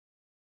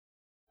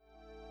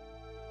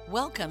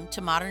Welcome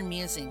to Modern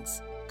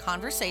Musings,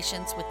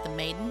 conversations with the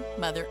maiden,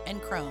 mother,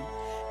 and crone,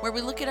 where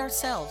we look at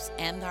ourselves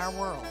and our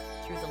world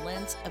through the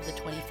lens of the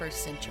 21st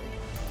century.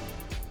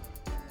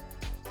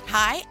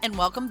 Hi, and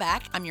welcome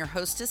back. I'm your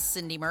hostess,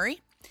 Cindy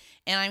Murray,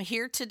 and I'm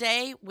here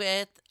today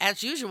with,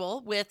 as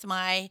usual, with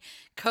my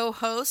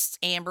co-hosts,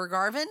 Amber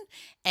Garvin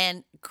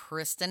and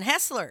Kristen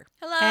Hessler.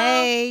 Hello.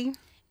 Hey.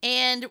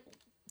 And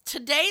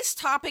today's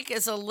topic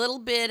is a little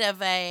bit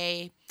of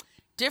a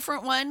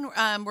different one.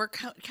 We're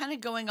kind of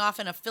going off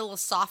in a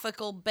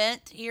philosophical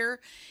bent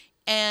here.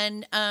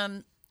 And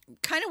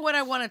kind of what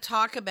I want to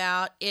talk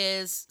about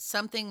is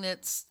something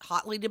that's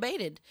hotly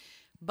debated,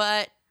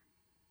 but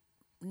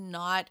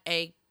not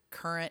a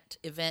current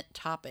event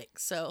topic.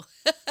 So,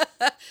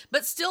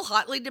 but still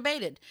hotly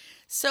debated.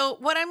 So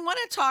what I want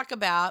to talk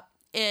about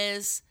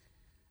is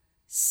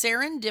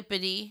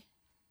serendipity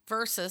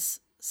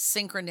versus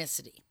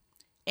synchronicity.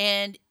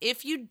 And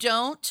if you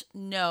don't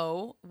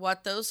know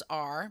what those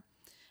are,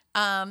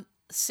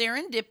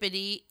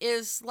 serendipity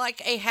is like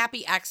a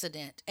happy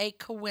accident, a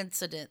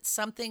coincidence,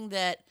 something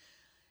that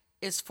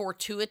is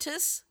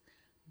fortuitous,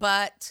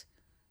 but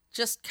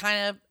just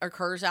kind of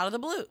occurs out of the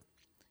blue.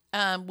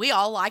 We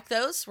all like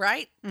those,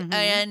 right? Mm-hmm.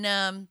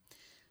 And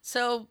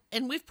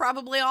and we've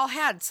probably all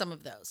had some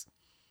of those.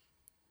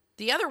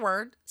 The other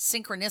word,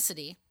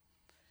 synchronicity,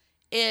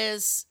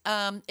 is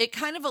it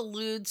kind of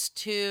alludes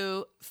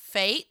to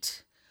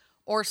fate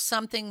or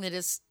something that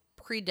is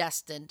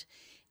predestined.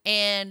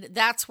 And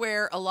that's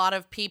where a lot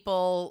of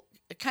people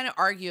kind of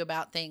argue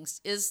about things.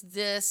 Is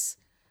this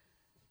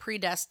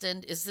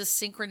predestined? Is this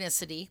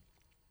synchronicity?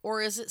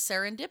 Or is it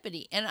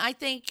serendipity? And I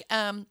think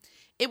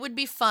it would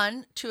be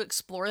fun to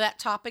explore that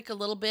topic a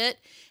little bit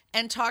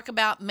and talk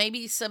about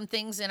maybe some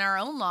things in our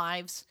own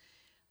lives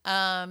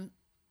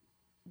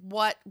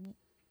what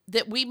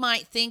that we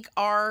might think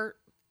are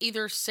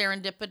either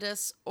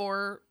serendipitous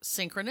or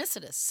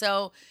synchronicitous.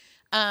 So,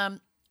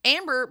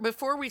 Amber,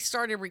 before we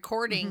started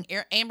recording,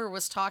 Amber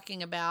was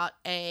talking about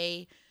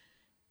a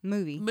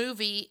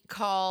movie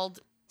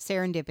called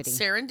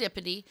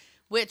Serendipity,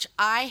 which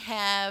I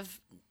have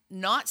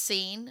not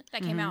seen.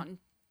 That came out in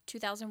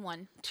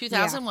 2001.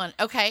 2001.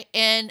 Yeah. Okay.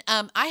 And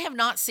I have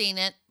not seen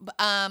it.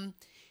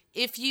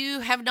 If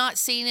you have not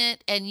seen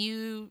it and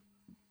you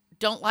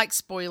don't like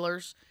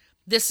spoilers,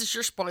 this is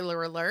your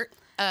spoiler alert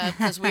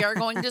because we are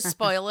going to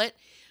spoil it.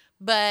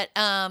 But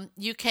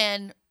you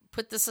can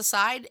put this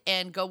aside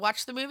and go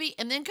watch the movie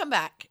and then come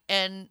back.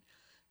 And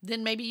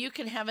then maybe you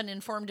can have an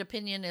informed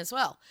opinion as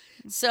well.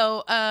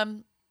 So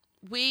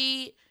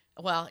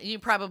you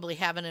probably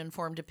have an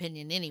informed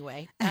opinion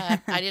anyway.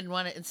 I didn't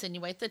want to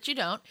insinuate that you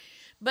don't.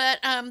 But,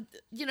 I kind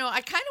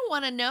of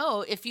want to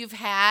know if you've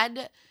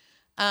had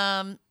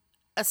a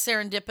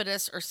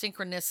serendipitous or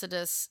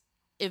synchronicitous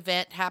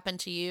event happen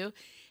to you.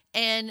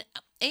 And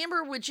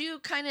Amber, would you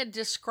kind of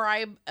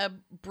describe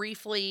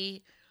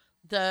briefly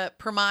the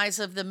premise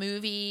of the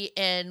movie,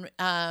 and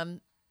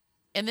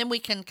then we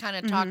can kind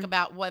of talk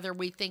about whether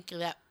we think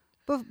that.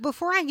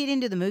 Before I get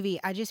into the movie,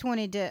 I just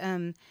wanted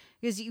to,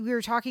 because we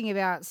were talking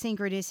about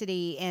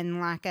synchronicity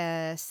and like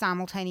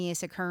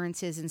simultaneous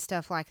occurrences and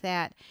stuff like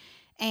that,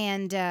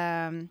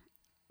 and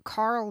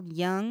Carl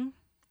Jung,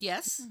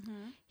 yes,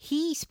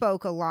 he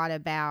spoke a lot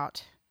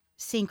about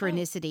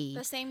synchronicity.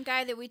 The same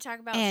guy that we talk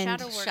about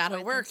and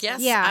shadow work.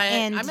 Yes. Yeah,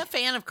 I'm a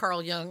fan of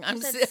Carl Jung.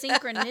 You said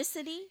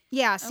synchronicity?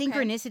 Yeah,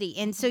 synchronicity.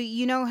 And so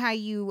you know how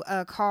you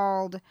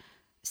called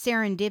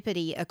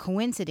serendipity a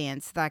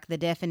coincidence, like the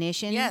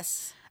definition?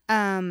 Yes.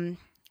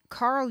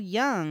 Carl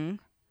Jung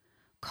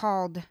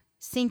called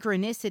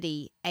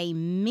synchronicity a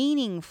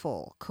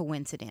meaningful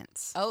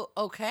coincidence. Oh,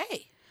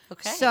 okay.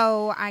 Okay.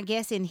 So I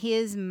guess in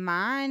his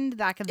mind,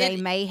 like they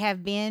may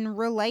have been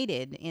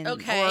related,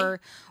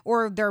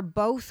 or they're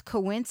both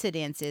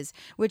coincidences,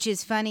 which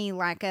is funny.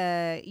 Like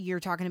you're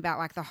talking about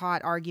like the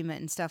hot argument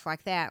and stuff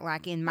like that.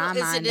 Like in my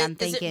mind, I'm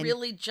thinking, is it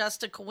really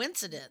just a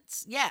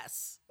coincidence?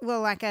 Yes.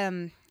 Well, like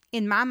in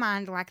my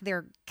mind, like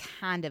they're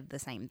kind of the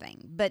same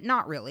thing, but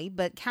not really,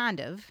 but kind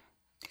of.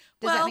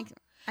 Does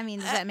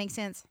that make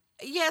sense?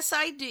 Yes,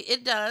 I do.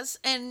 It does.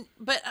 And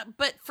but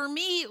for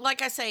me,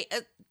 like I say,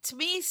 to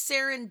me,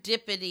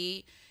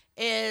 serendipity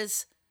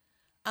is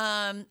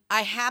I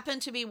happen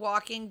to be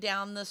walking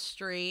down the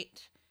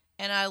street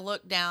and I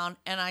look down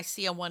and I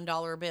see a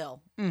 $1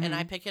 bill and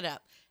I pick it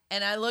up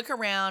and I look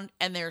around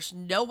and there's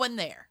no one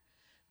there.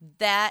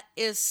 That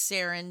is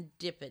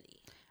serendipity.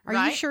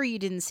 Are you sure you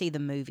didn't see the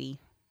movie?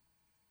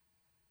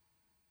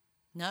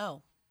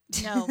 No.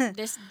 No,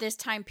 this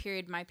time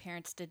period, my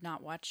parents did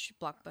not watch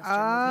blockbuster movies.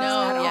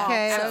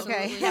 No,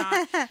 okay.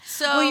 Not.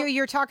 So well,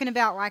 you're talking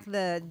about like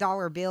the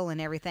dollar bill and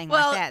everything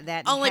like that.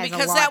 That only has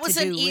because a lot that was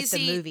to do an with easy.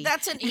 the movie.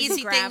 That's an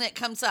easy thing that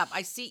comes up.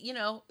 I see.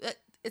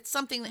 It's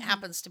something that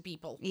happens to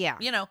people. Yeah.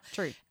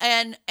 True.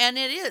 And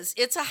it is.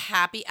 It's a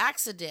happy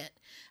accident.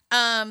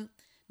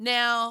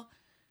 Now,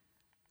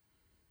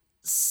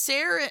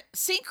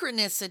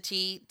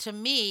 synchronicity to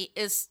me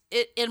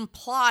it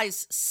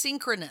implies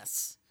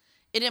synchronous.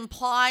 It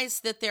implies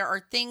that there are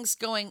things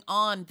going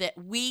on that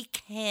we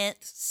can't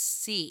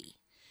see.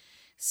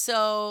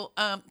 So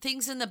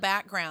things in the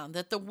background,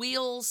 that the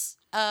wheels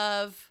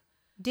of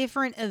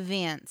different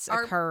events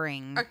are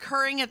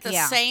occurring at the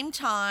same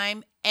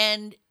time,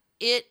 and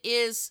it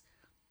is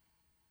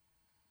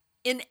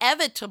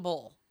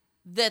inevitable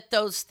that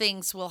those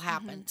things will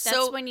happen. Mm-hmm.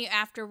 That's when you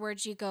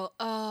afterwards you go,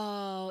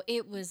 oh,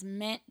 it was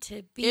meant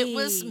to be. It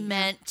was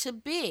meant to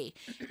be.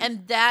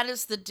 And that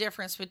is the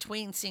difference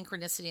between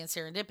synchronicity and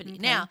serendipity. Okay.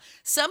 Now,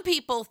 some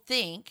people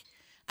think,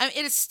 I mean,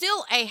 it is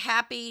still a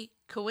happy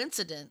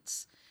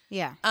coincidence.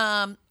 Yeah.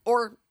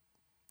 Or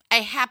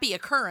a happy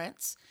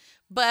occurrence,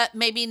 but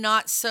maybe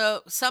not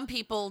so. Some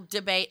people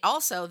debate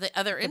also the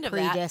other end of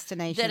that,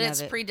 that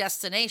it's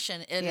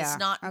predestination. It is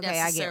not necessarily.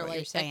 I get what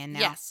you're saying now.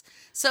 Yes.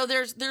 So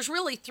there's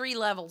really 3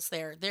 levels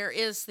there. There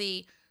is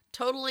the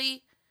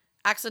totally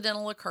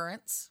accidental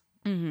occurrence.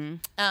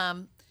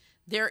 Mm-hmm.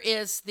 There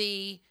is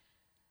the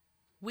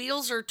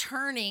wheels are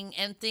turning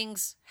and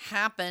things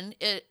happen.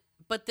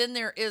 But then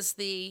there is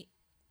the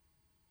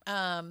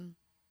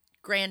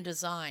grand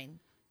design.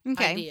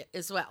 Idea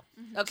as well.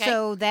 Okay.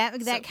 So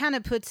that kind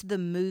of puts the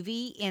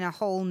movie in a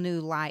whole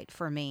new light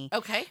for me.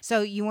 Okay.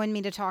 So you want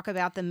me to talk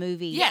about the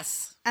movie?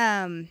 Yes.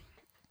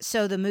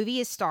 So the movie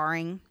is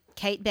starring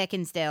Kate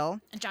Beckinsale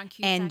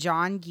and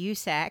John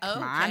Cusack,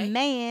 my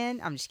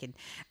man. I'm just kidding.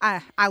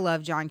 I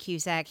love John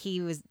Cusack. He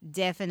was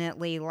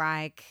definitely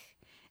like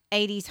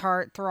 80s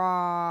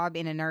heartthrob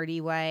in a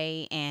nerdy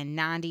way and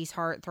 90s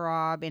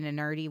heartthrob in a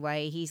nerdy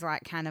way. He's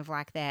like kind of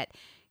like that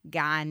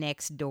guy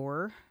next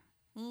door.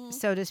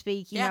 So to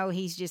speak, you know,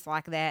 he's just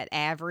like that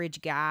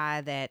average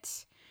guy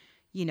that,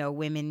 you know,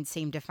 women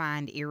seem to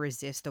find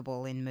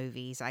irresistible in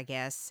movies, I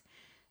guess.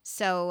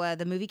 So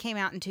the movie came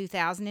out in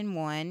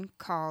 2001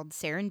 called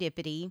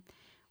Serendipity,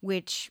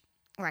 which,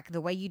 like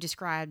the way you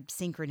described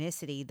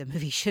synchronicity, the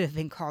movie should have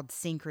been called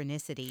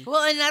Synchronicity.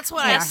 Well, and that's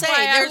what I say.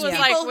 There's people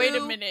like, wait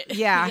a minute.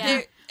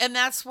 Yeah. And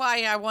that's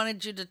why I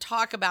wanted you to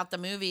talk about the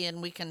movie,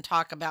 and we can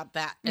talk about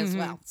that as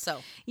well. So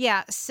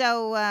yeah.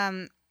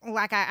 So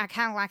like I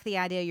kind of like the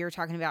idea you were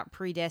talking about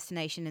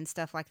predestination and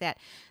stuff like that.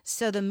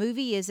 So the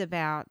movie is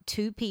about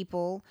 2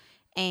 people,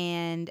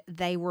 and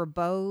they were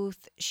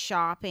both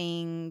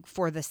shopping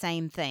for the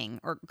same thing,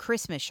 or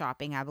Christmas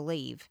shopping, I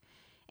believe.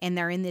 And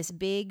they're in this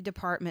big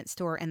department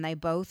store, and they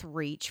both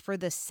reach for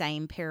the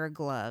same pair of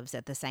gloves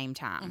at the same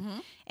time. Mm-hmm.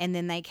 And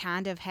then they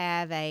kind of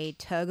have a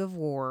tug of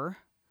war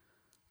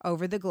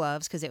over the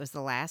gloves because it was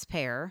the last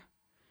pair.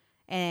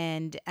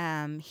 And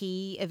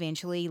he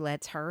eventually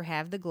lets her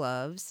have the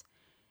gloves.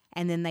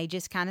 And then they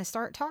just kind of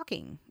start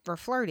talking or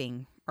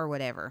flirting or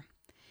whatever.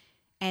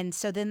 And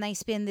so then they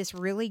spend this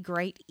really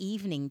great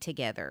evening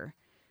together.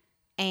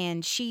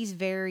 And she's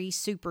very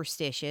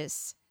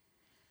superstitious.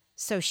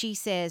 So she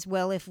says,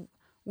 well, if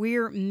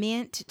we're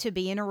meant to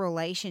be in a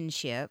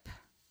relationship,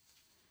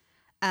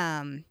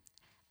 and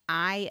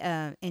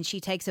she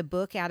takes a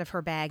book out of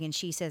her bag and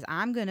she says,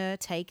 I'm going to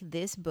take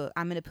this book.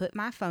 I'm going to put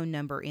my phone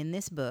number in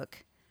this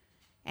book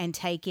and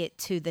take it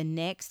to the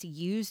next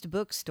used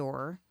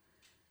bookstore.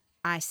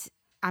 I'm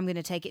going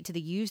to take it to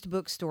the used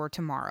bookstore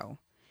tomorrow.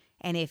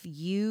 And if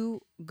you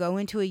go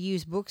into a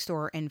used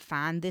bookstore and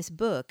find this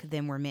book,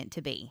 then we're meant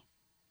to be.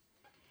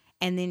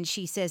 And then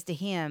she says to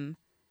him,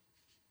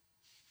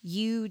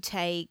 you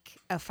take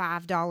a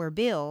 $5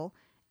 bill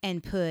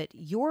and put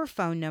your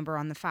phone number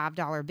on the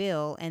 $5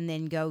 bill and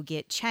then go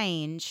get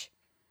change.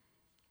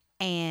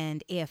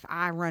 And if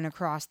I run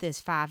across this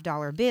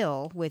 $5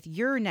 bill with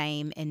your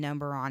name and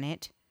number on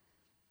it,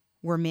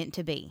 we're meant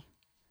to be.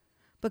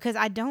 Because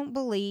I don't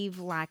believe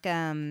like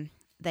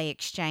they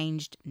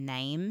exchanged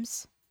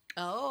names.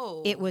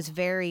 Oh. It was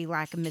very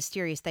like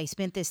mysterious. They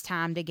spent this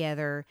time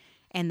together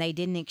and they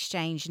didn't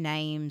exchange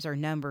names or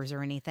numbers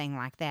or anything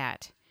like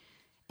that.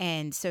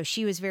 And so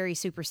she was very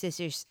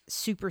superstitious,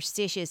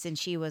 and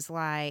she was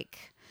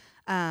like,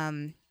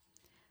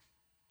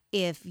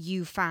 if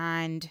you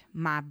find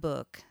my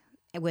book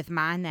with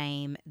my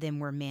name, then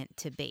we're meant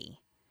to be.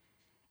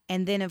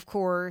 And then, of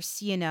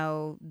course, you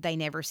know, they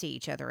never see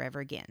each other ever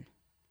again.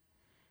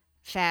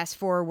 Fast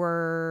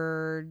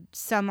forward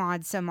some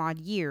odd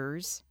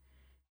years,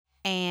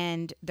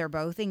 and they're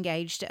both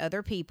engaged to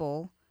other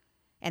people,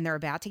 and they're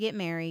about to get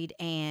married,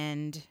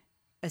 and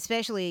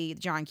especially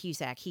John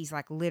Cusack, he's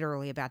like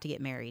literally about to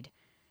get married,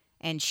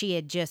 and she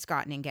had just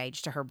gotten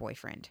engaged to her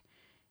boyfriend.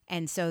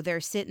 And so they're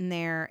sitting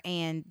there,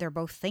 and they're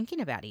both thinking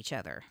about each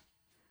other.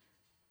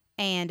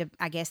 And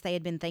I guess they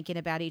had been thinking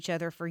about each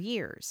other for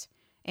years.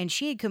 And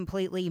she had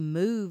completely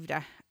moved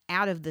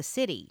out of the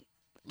city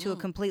to a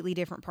completely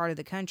different part of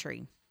the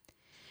country.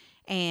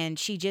 And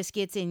she just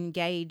gets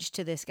engaged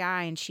to this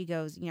guy, and she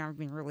goes, you know, I've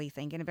been really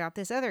thinking about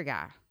this other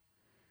guy.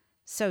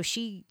 So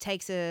she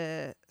takes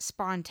a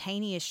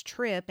spontaneous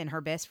trip, and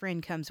her best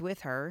friend comes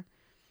with her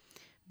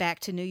back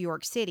to New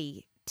York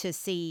City to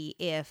see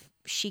if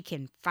she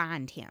can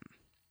find him.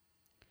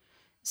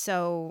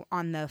 So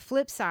on the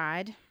flip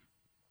side,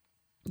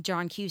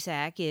 John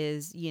Cusack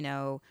is, you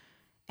know,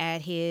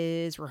 at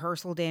his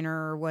rehearsal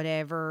dinner or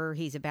whatever.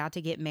 He's about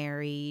to get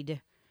married,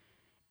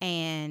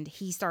 and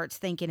he starts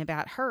thinking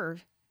about her.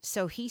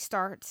 So he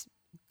starts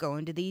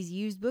going to these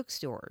used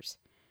bookstores,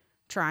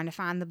 trying to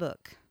find the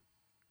book.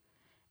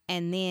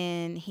 And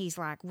then he's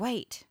like,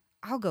 wait,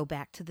 I'll go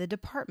back to the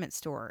department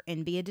store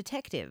and be a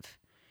detective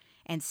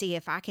and see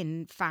if I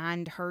can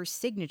find her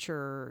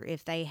signature,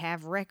 if they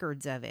have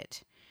records of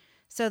it.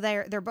 So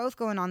they're both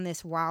going on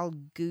this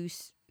wild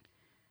goose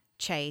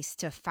chase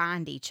to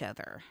find each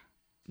other,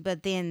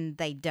 but then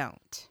they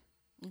don't.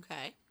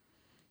 Okay.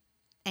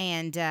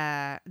 And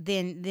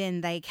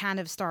then they kind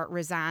of start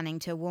resigning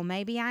to, well,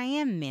 maybe I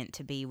am meant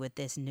to be with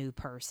this new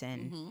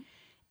person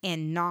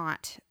and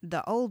not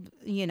the old,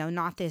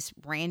 not this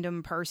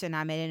random person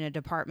I met in a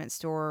department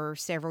store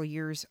several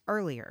years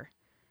earlier.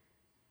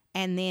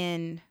 And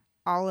then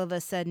all of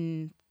a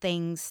sudden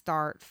things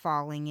start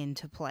falling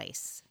into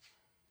place.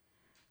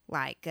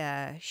 Like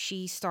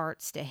she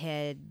starts to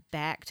head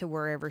back to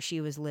wherever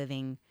she was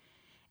living,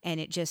 and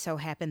it just so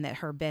happened that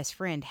her best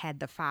friend had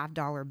the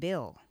 $5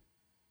 bill.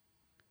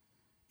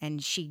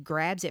 And she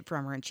grabs it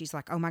from her, and she's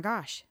like, oh my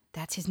gosh,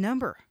 that's his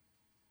number.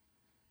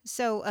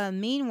 So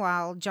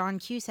meanwhile, John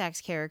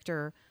Cusack's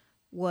character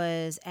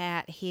was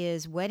at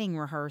his wedding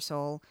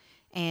rehearsal,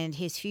 and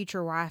his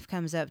future wife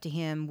comes up to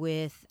him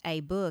with a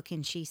book,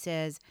 and she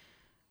says,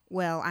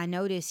 well, I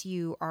notice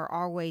you are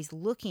always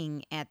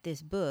looking at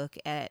this book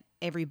at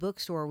every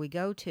bookstore we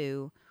go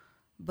to,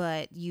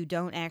 but you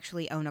don't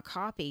actually own a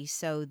copy,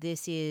 so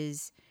this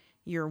is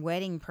your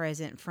wedding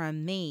present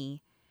from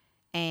me.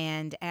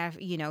 And,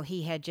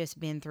 he had just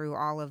been through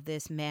all of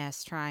this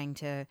mess trying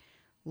to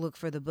look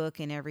for the book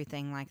and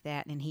everything like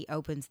that. And he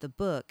opens the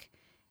book,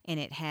 and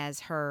it has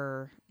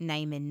her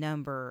name and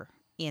number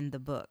in the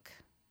book.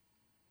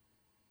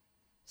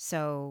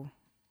 So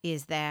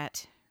is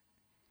that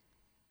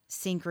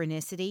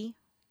synchronicity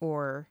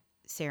or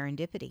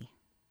serendipity?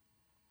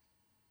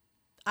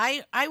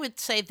 I would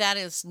say that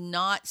is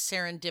not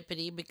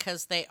serendipity,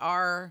 because they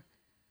are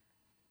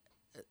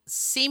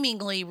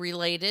seemingly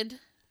related,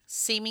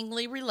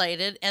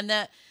 and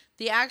that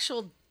the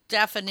actual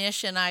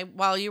definition,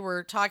 while you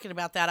were talking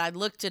about that, I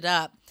looked it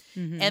up,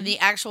 and the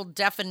actual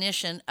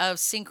definition of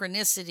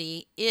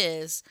synchronicity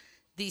is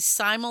the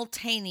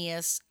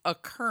simultaneous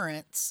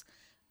occurrence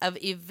of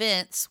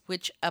events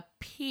which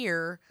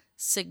appear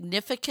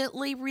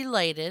significantly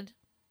related,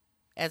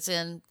 as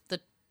in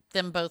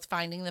them both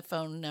finding the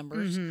phone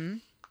numbers,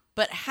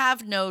 but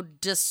have no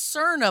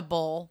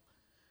discernible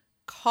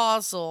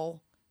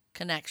causal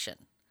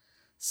connection.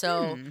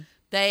 So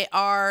they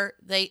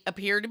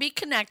appear to be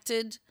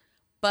connected,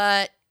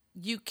 but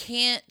you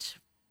can't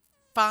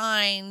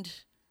find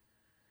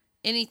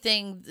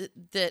anything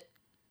that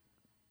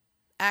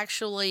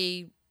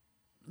actually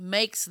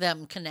makes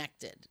them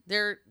connected.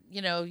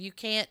 You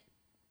can't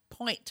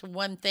point to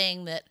one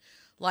thing that,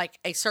 like,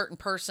 a certain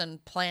person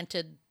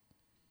planted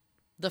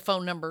the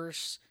phone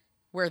numbers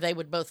where they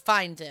would both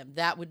find them.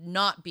 That would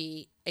not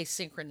be a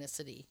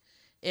synchronicity.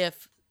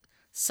 If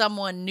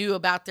someone knew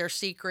about their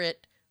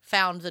secret,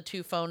 found the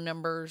two phone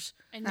numbers,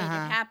 and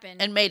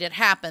made it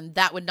happen,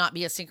 that would not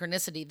be a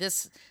synchronicity.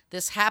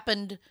 This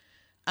happened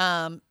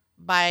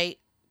by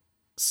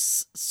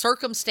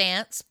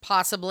circumstance,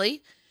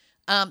 possibly,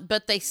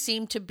 but they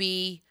seem to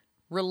be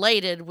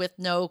related with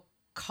no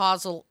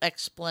causal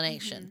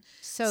explanation.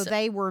 So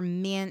they were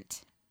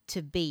meant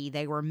to be.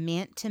 They were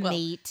meant to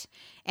meet,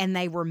 and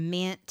they were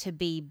meant to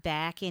be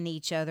back in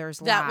each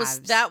other's lives.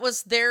 That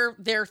was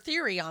their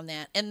theory on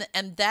that, and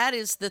that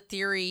is the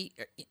theory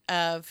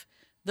of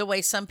the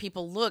way some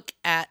people look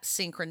at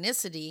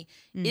synchronicity.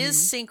 Is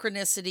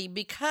synchronicity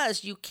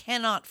because you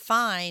cannot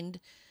find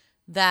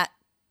that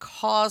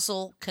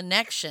causal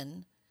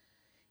connection.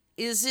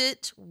 Is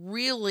it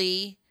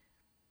really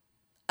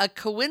a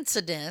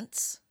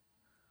coincidence,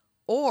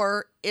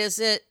 or is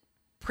it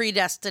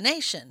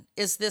predestination?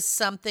 Is this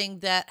something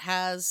that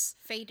has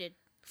faded?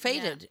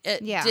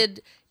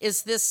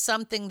 Is this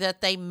something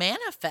that they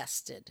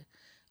manifested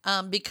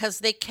because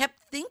they kept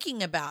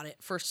thinking about it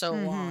for so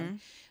long,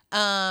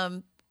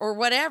 or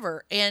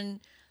whatever?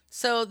 And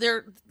so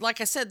there,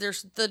 like I said,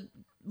 there's the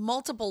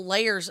multiple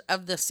layers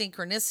of the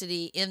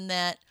synchronicity, in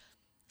that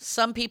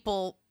some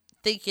people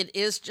think it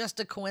is just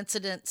a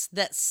coincidence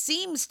that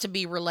seems to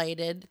be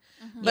related,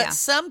 but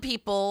some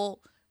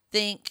people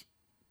think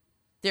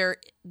that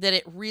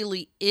it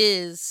really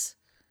is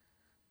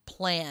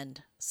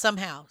planned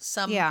somehow,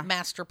 some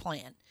master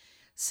plan,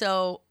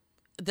 so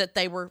that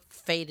they were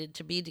fated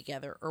to be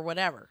together or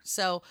whatever.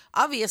 So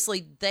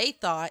obviously they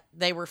thought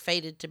they were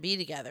fated to be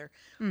together.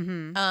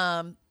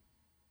 The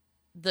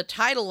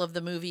title of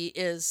the movie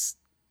is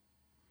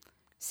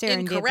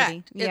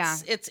incorrect.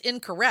 It's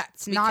incorrect.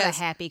 It's not a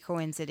happy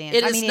coincidence.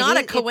 It is not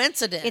a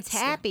coincidence. It's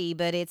happy,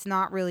 but it's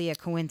not really a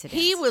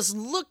coincidence. He was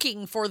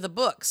looking for the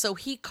book, so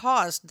he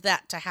caused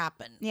that to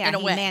happen. Yeah, in a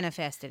way.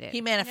 Manifested it.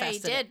 He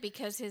manifested he did,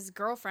 because his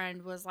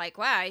girlfriend was like,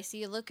 wow, I see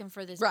you looking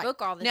for this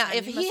book all the time. Now,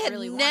 if he had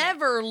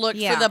never looked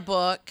for the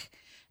book,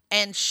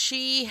 and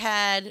she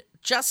had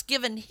just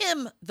given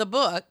him the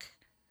book,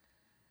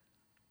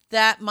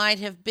 that might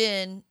have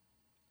been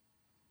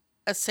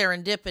a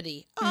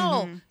serendipity.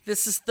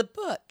 This is the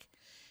book.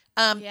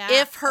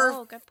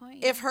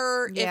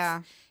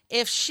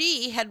 If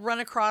she had run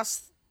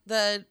across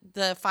the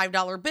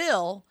 $5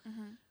 bill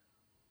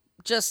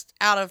just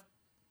out of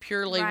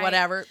purely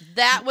whatever.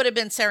 That would have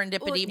been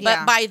serendipity.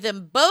 But by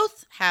them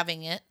both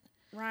having it,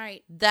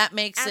 that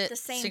makes it at the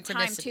same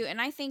time too.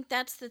 And I think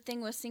that's the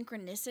thing with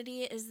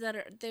synchronicity is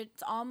that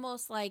it's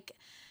almost like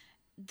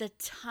the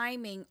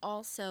timing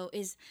also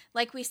is,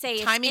 like we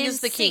say, timing is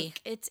the key.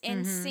 It's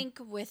in sync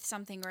with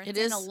something, or it's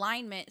in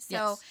alignment.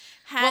 So,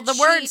 the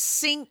word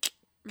sync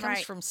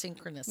comes from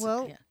synchronicity.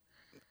 Well,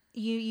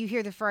 you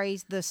hear the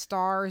phrase "the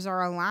stars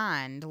are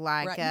aligned,"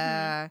 like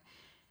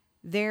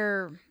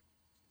they're.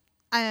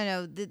 I don't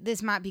know.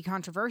 This might be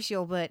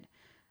controversial, but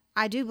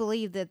I do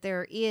believe that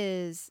there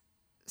is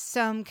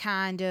some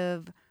kind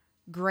of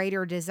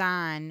greater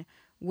design,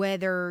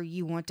 whether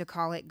you want to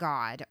call it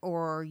God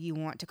or you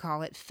want to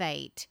call it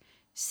fate,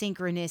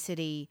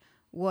 synchronicity,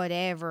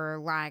 whatever.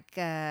 Like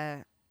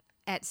at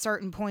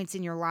certain points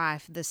in your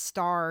life, the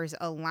stars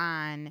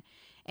align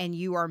and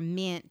you are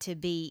meant to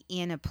be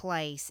in a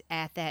place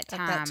at that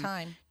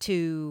time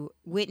to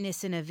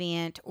witness an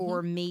event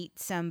or meet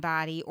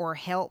somebody or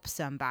help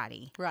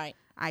somebody. Right.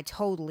 I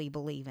totally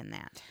believe in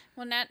that.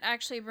 Well, that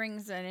actually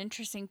brings an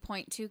interesting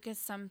point, too, because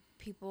some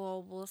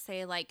people will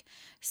say, like,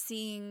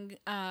 seeing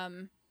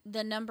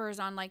the numbers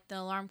on, like, the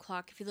alarm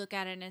clock, if you look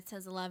at it and it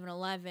says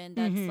 11:11,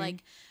 that's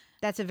like...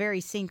 That's a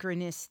very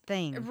synchronous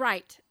thing.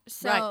 Right.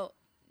 So...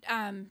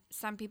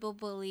 some people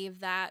believe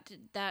that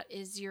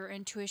is your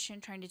intuition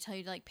trying to tell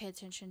you to, like, pay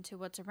attention to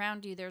what's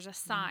around you. There's a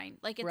sign,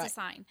 like it's a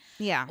sign.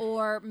 Yeah.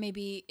 Or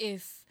maybe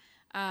if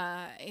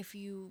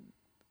you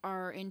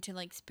are into,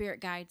 like,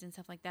 spirit guides and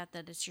stuff like that,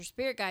 that it's your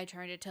spirit guide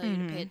trying to tell you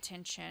to pay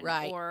attention,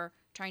 or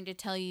trying to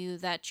tell you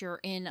that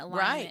you're in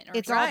alignment. Or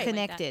it's all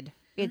connected.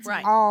 Like it's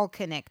all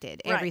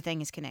connected.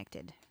 Everything is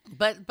connected.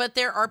 But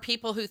there are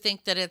people who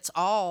think that it's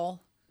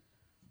all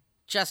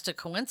just a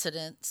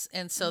coincidence,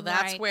 and so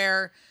that's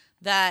where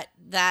that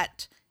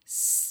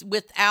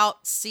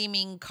without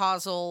seeming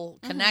causal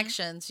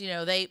connections, you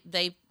know,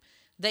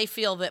 they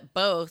feel that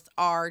both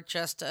are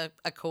just a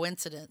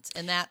coincidence,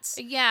 and that's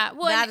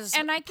that is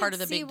and I part can of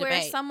the see big where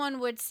debate. Someone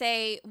would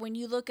say, when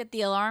you look at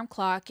the alarm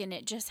clock and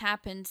it just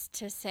happens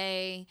to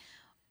say,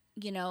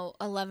 you know,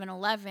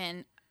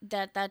 11:11,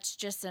 that's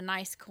just a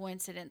nice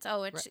coincidence.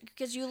 Oh, it's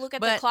because you look at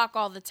the clock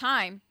all the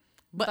time,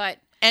 but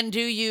and do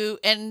you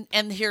and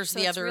here's so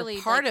the other really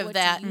part like, of what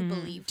that. do you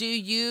believe?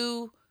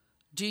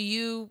 Do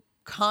you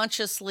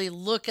consciously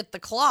look at the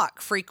clock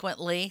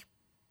frequently,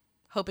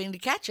 hoping to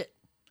catch it?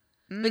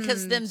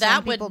 Because then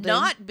that would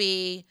not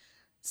be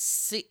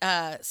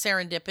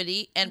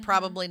serendipity and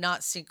probably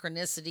not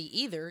synchronicity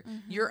either.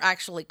 You're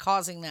actually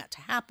causing that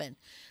to happen.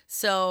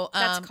 So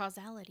that's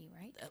causality,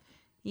 right?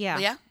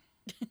 Yeah.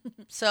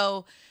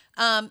 So,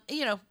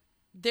 you know,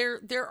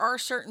 there are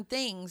certain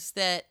things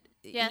that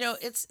you know,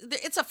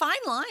 it's a fine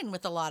line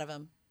with a lot of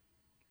them.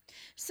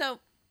 So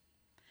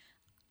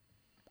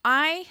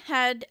I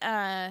had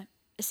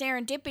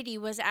serendipity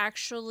was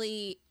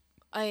actually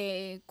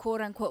a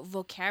quote unquote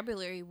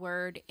vocabulary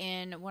word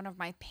in one of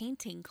my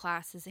painting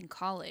classes in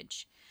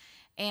college.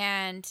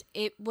 And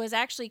it was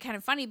actually kind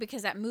of funny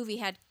because that movie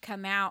had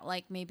come out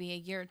like maybe a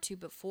year or two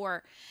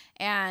before.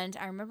 And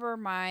I remember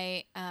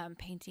my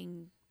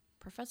painting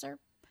professor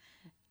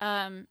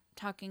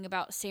talking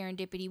about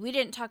serendipity. We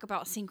didn't talk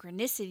about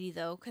synchronicity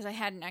though, because I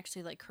hadn't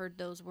actually like heard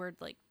those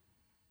words like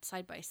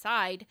side by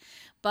side.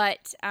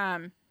 But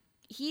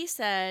he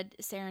said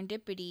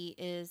serendipity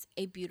is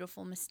a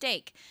beautiful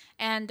mistake.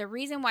 And the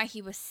reason why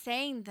he was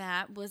saying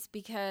that was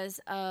because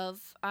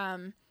of,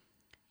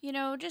 you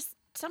know, just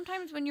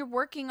sometimes when you're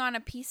working on a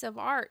piece of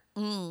art,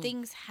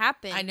 things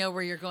happen. I know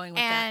where you're going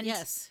with that.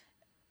 Yes.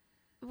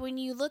 When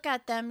you look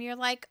at them, you're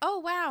like, oh,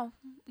 wow,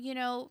 you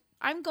know,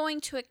 I'm going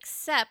to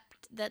accept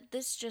that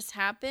this just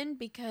happened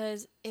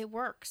because it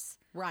works.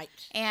 Right.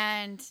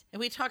 And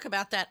we talk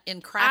about that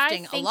in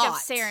crafting a lot. I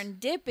think of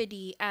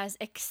serendipity as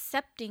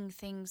accepting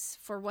things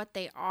for what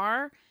they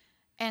are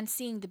and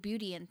seeing the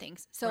beauty in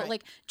things. So,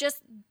 like, just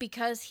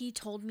because he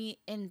told me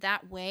in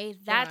that way,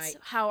 that's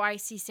how I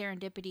see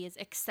serendipity, is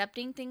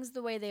accepting things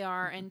the way they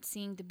are and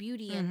seeing the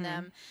beauty in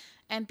them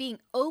and being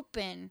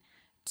open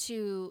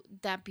to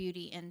that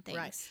beauty in things.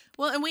 Right.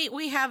 Well, and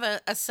we have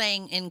a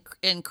saying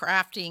in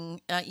crafting,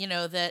 you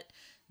know, that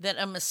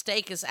a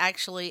mistake is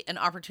actually an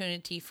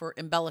opportunity for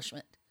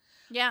embellishment.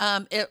 Yeah.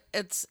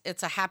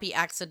 It's a happy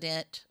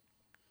accident.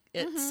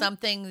 It's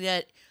something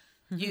that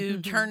you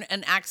turn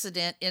an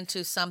accident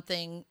into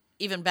something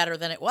even better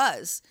than it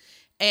was.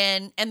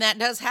 And that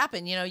does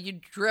happen. You know, you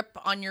drip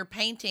on your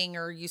painting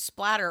or you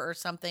splatter or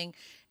something,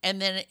 and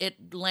then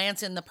it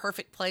lands in the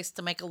perfect place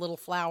to make a little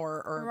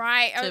flower. Or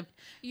or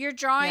you're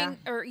drawing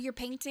or you're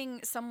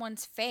painting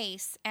someone's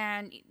face,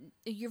 and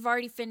you've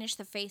already finished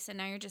the face, and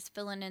now you're just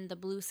filling in the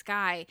blue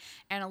sky,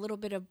 and a little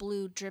bit of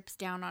blue drips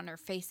down on her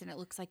face, and it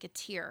looks like a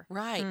tear.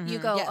 Right. You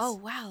go, oh,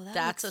 wow,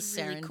 that's looks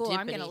really cool.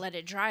 I'm going to let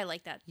it dry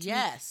like that.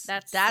 Yes.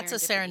 That's a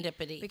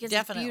serendipity. Because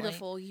definitely. It's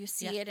beautiful. You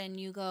see it, and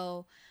you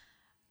go,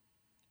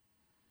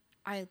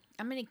 I'm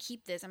going to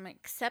keep this. I'm going to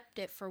accept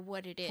it for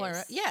what it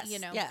is. Yes. You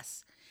know?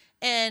 Yes.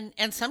 And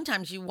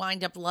sometimes you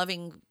wind up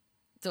loving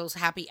those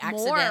happy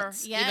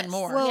accidents even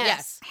more. Well,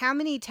 yes. How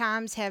many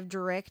times have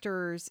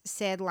directors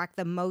said like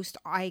the most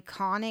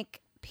iconic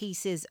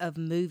pieces of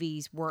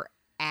movies were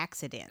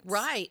accidents?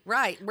 Right.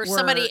 Where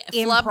somebody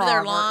flubbed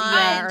their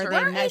line.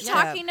 Weren't we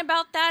talking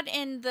about that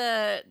in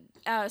the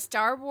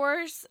Star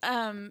Wars?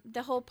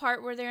 The whole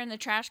part where they're in the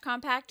trash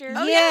compactor?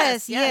 Oh,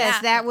 yes.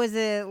 That was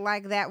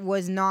that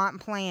was not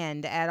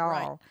planned at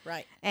all.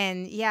 Right.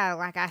 And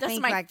I that's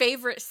think my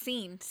favorite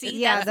scene.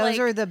 See, those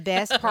are the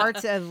best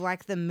parts of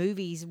like the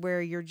movies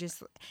where you're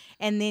just,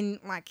 and then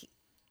like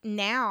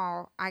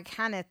now I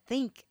kind of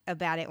think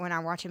about it when I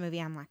watch a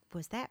movie. I'm like,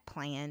 was that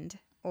planned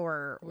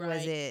or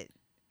was it?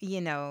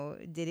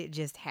 Did it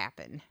just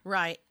happen?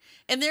 Right.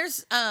 And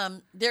there's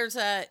and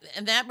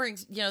that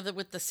brings,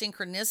 with the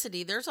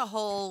synchronicity, there's a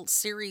whole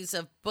series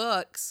of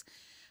books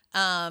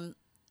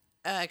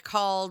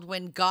called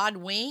When God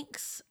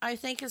Winks, I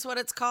think is what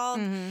it's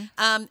called.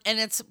 Mm-hmm. And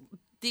it's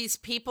these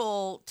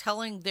people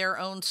telling their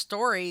own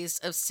stories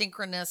of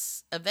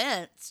synchronous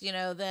events,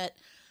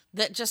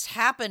 that just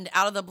happened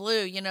out of the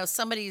blue.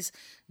 Somebody's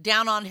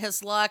down on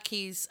his luck.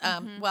 He's,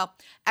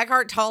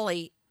 Eckhart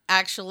Tolle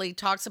actually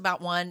talks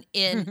about one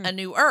in A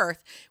New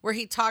Earth, where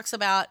he talks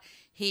about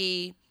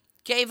he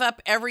gave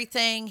up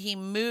everything. He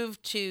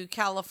moved to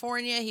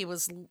California. He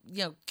was,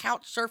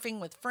 couch surfing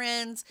with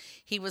friends.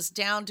 He was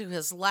down to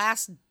his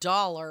last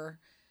dollar.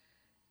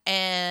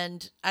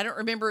 And I don't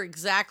remember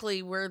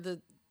exactly where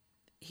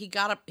he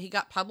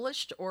got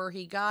published or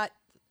he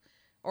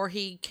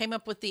came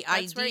up with the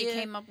idea. That's where he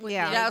came up with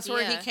That's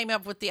where he came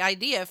up with the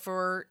idea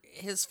for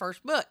his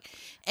first book.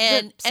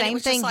 And same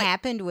thing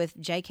happened with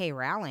J.K.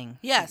 Rowling.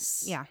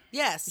 Yes. Yeah.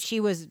 Yes. She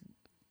was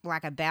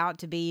like about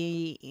to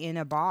be in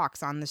a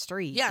box on the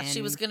street. Yeah,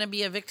 she was going to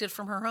be evicted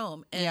from her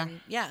home.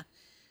 And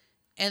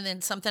and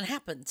then something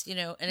happens,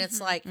 and it's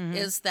like,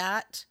 is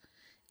that,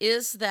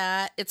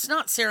 it's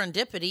not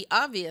serendipity,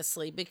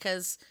 obviously,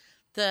 because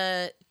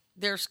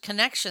there's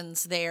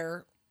connections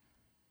there,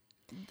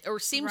 or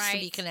seems to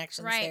be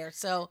connections there.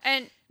 So,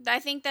 and I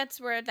think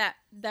that's where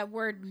that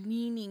word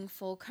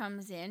meaningful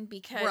comes in,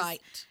 because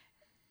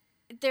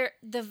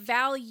the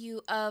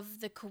value of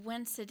the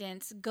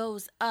coincidence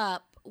goes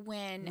up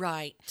when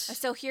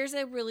So here's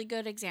a really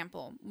good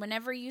example.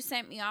 Whenever you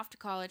sent me off to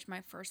college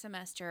my first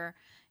semester,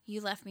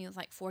 you left me with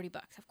like $40.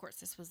 Of course,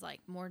 this was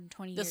like more than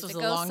 20 years ago. This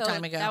was a long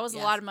time ago. That was a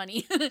lot of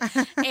money.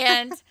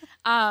 And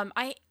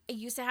I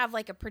used to have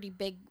like a pretty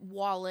big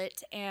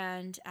wallet,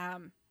 and I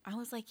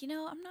was like,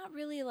 I'm not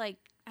really like,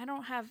 I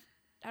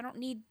don't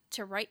need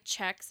to write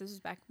checks. This was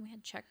back when we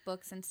had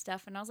checkbooks and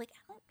stuff. And I was like, I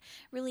don't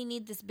really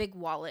need this big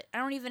wallet. I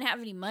don't even have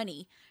any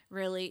money,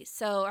 really.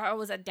 So I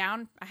was I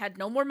had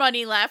no more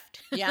money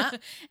left. Yeah.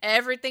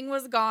 Everything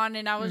was gone.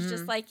 And I was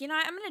just like, I'm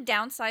going to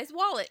downsize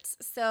wallets.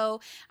 So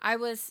I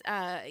was,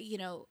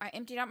 I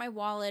emptied out my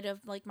wallet of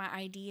like my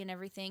ID and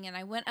everything. And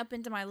I went up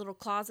into my little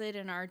closet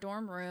in our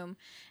dorm room.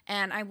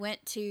 And I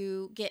went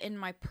to get in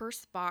my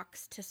purse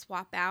box to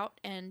swap out.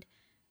 And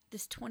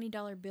this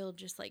 $20 bill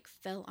just like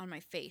fell on my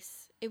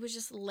face. It was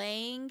just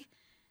laying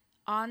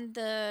on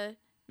the,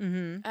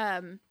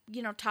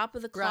 top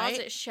of the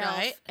closet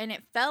shelf, and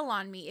it fell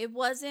on me. It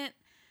wasn't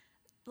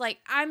like,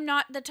 I'm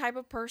not the type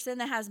of person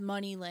that has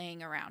money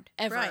laying around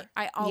ever. Right.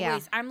 I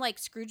always, I'm like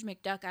Scrooge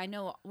McDuck. I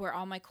know where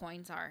all my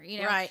coins are,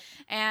 Right.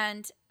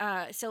 And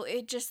so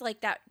it just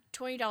like that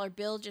 $20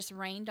 bill just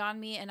rained on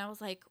me, and I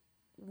was like,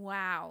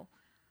 wow.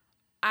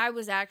 I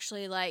was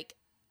actually like,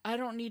 I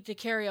don't need to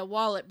carry a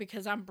wallet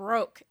because I'm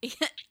broke.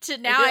 To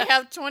now I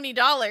have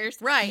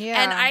 $20. Right.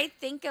 Yeah. And I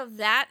think of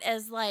that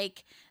as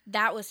like,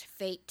 that was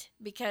fate,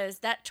 because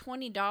that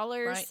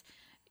 $20,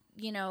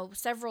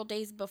 several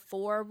days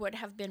before would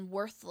have been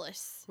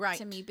worthless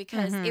to me,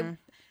 because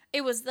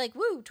it was like,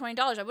 woo,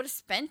 $20. I would have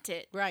spent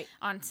it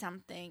on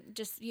something,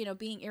 just,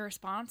 being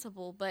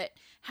irresponsible. But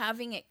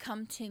having it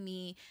come to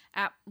me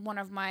at one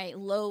of my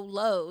low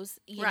lows,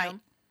 you know.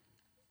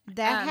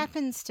 That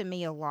happens to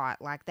me a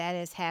lot. Like, that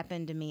has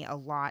happened to me a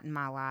lot in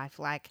my life.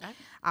 Like,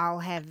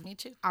 me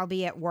too. I'll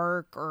be at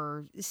work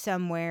or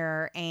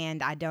somewhere,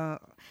 and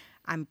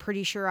I'm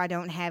pretty sure I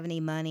don't have any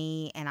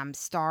money, and I'm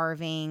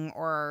starving,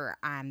 or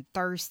I'm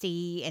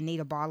thirsty and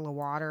need a bottle of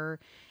water,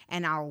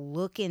 and I'll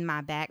look in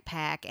my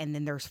backpack, and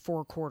then there's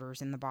 4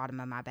 quarters in the bottom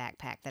of my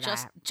backpack that I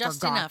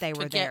forgot they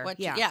were there.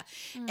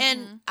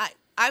 And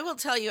I will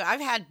tell you,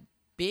 I've had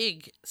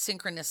big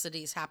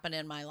synchronicities happen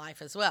in my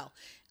life as well.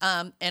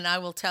 And I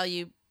will tell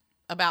you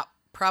about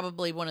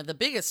probably one of the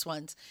biggest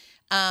ones.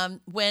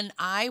 When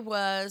I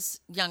was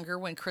younger,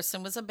 when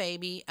Kristen was a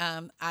baby,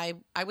 I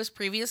was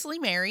previously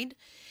married,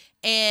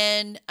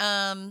 and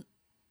I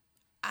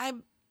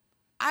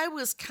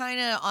was kind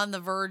of on the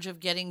verge of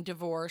getting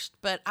divorced,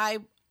 but I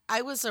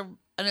was an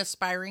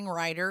aspiring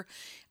writer.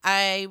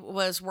 I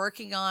was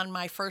working on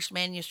my first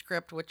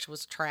manuscript, which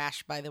was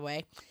trash, by the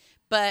way.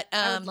 But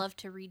I would love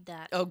to read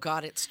that. Oh,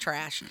 God, it's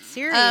trash.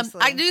 Seriously.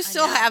 I do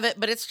still have it,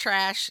 but it's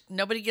trash.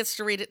 Nobody gets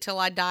to read it till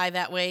I die.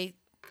 That way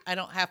I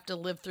don't have to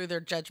live through their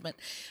judgment.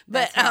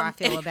 But that's how I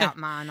feel about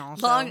mine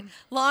also.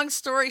 Long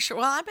story short,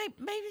 well,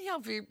 maybe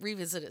I'll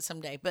revisit it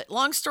someday. But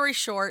long story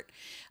short,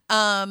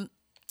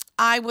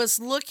 I was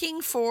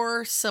looking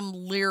for some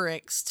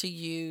lyrics to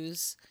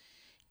use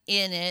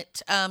in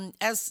it,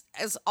 as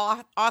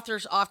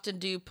authors often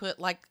do, put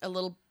like a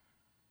little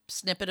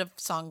snippet of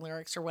song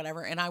lyrics or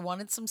whatever, and I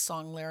wanted some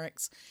song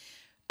lyrics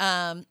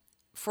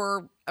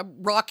for a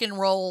rock and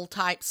roll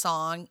type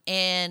song,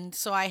 and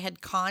so I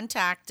had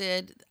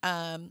contacted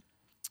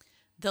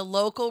the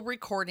local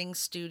recording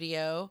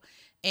studio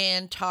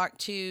and talked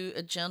to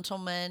a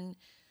gentleman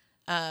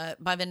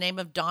by the name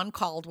of Don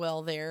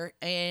Caldwell there,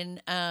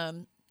 and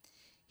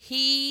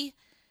he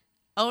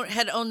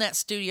had owned that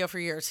studio for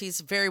years. He's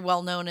very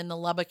well known in the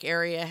Lubbock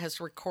area, has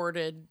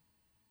recorded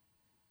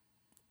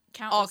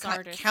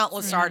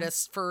countless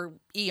artists for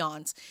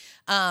eons.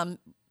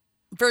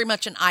 Very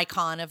much an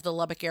icon of the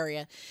Lubbock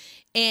area.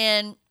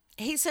 And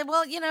he said,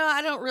 well,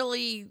 I don't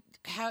really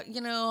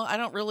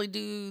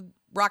do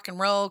rock and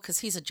roll, because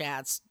he's a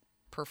jazz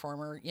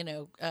performer,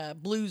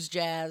 blues,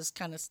 jazz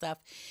kind of stuff.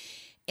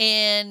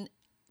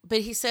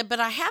 But he said, but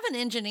I have an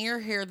engineer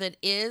here that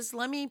is.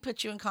 Let me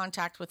put you in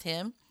contact with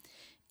him.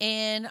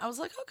 And I was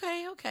like,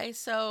 okay.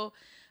 So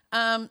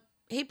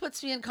he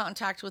puts me in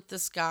contact with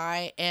this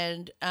guy,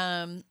 and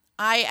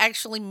I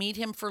actually meet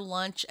him for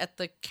lunch at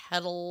the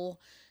Kettle.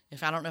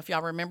 I don't know if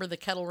y'all remember the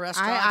Kettle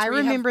restaurant. I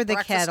remember the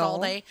Kettle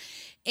all day,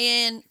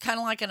 and kind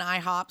of like an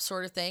IHOP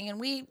sort of thing. And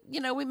we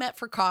met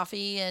for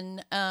coffee,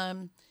 and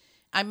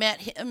I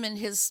met him and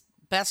his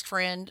best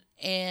friend,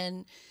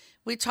 and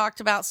we talked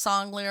about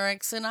song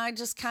lyrics, and I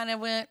just kind of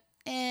went,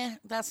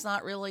 that's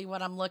not really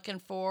what I'm looking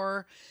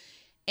for.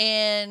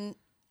 And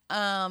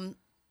I,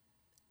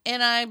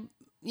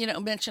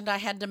 mentioned I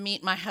had to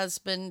meet my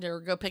husband or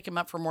go pick him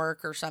up from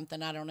work or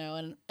something, I don't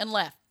know, and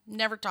left.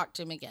 Never talked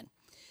to him again.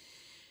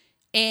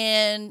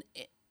 And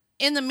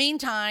in the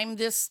meantime,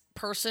 this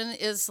person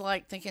is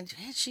like thinking,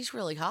 she's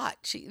really hot.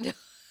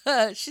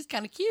 She's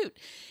kind of cute.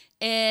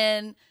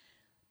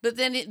 But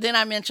then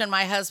I mentioned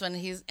my husband.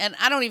 And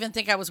I don't even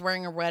think I was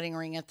wearing a wedding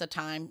ring at the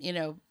time,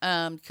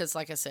 because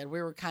like I said, we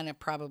were kind of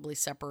probably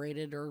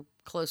separated or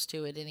close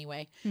to it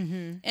anyway.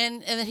 Mm-hmm.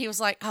 And then he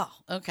was like, oh,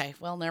 okay,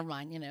 well, never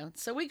mind,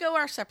 So we go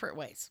our separate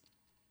ways.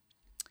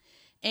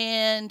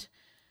 And,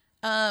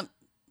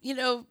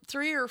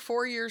 3 or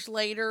 4 years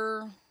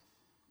later,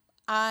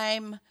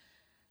 I'm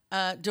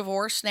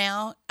divorced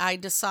now. I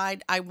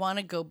decide I want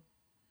to go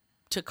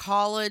to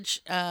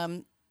college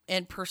and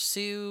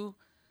pursue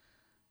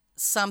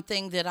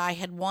something that I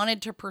had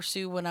wanted to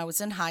pursue when I was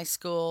in high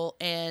school,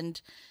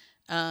 and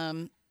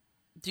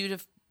due to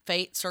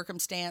fate,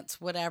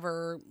 circumstance,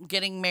 whatever,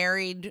 getting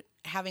married,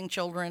 having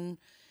children,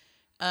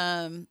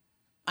 I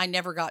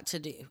never got to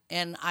do.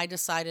 And I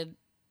decided,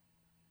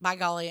 by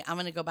golly, I'm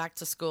going to go back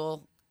to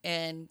school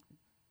and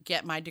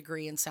get my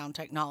degree in sound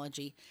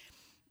technology.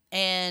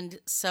 And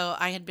so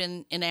I had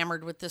been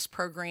enamored with this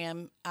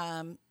program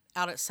out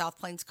at South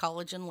Plains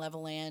College in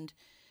Levelland,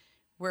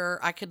 where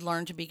I could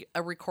learn to be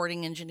a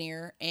recording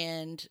engineer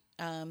and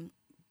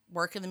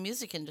work in the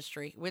music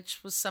industry,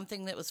 which was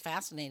something that was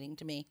fascinating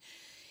to me.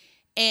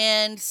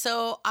 And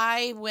so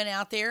I went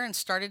out there and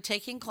started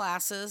taking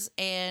classes,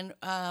 and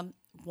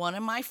one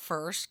of my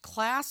first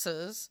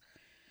classes,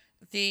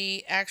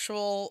 the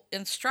actual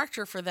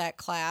instructor for that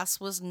class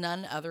was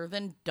none other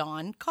than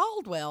Don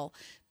Caldwell,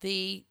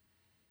 the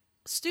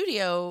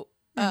studio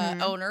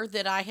owner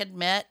that I had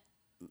met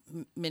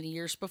many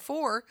years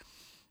before.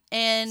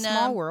 And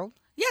small world.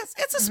 Yes,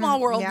 it's a small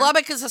world. Yeah.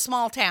 Lubbock is a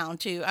small town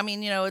too. I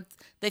mean,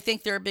 they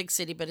think they're a big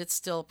city, but it's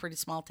still a pretty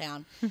small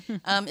town.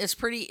 It's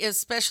pretty,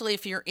 especially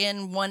if you're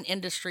in one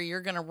industry,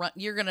 you're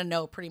gonna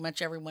know pretty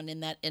much everyone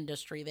in that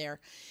industry there.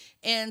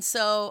 And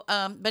so,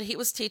 but he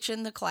was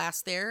teaching the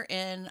class there,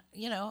 and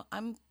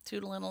I'm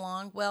tootling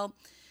along. Well,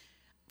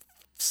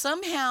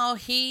 somehow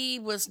he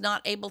was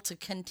not able to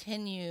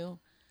continue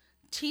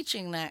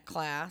teaching that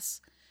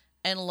class,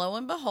 and lo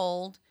and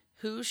behold,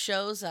 who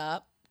shows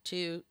up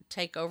to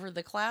take over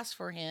the class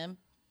for him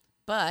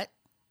but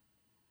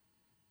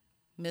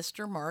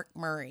Mr. Mark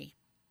Murray,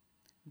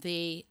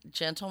 the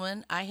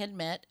gentleman I had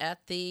met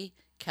at the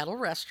Kettle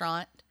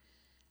restaurant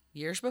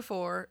years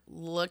before,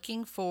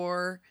 looking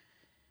for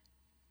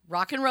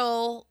rock and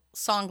roll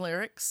song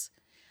lyrics.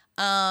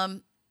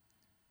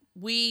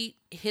 We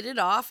hit it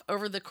off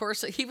over the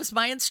course he was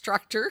my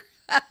instructor.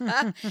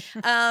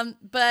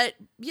 But,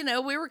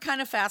 we were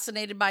kind of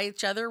fascinated by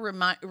each other,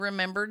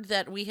 remembered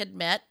that we had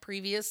met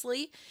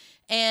previously.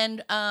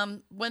 And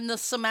when the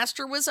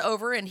semester was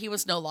over and he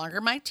was no longer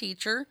my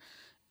teacher,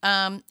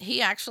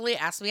 he actually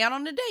asked me out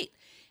on a date.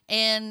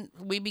 And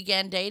we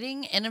began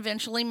dating and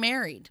eventually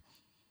married.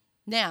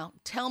 Now,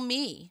 tell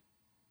me,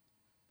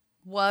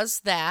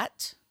 was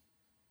that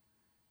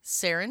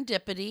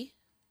serendipity,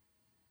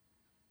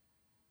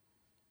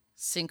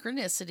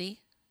 synchronicity,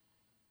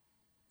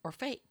 or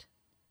fate?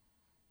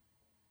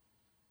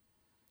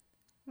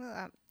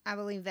 Well, I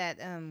believe that,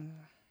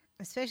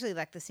 especially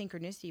like the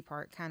synchronicity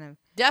part, kind of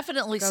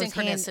definitely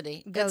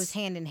synchronicity goes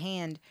hand in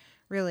hand,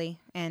 really.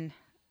 And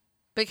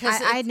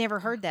because I had never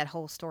heard that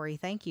whole story.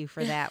 Thank you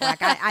for that. Like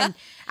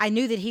I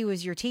knew that he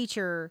was your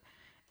teacher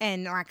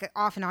And like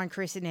off and on,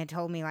 Kristen had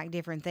told me like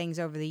different things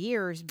over the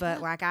years,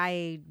 but like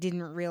I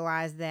didn't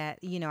realize that,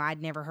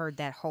 I'd never heard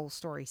that whole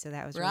story. So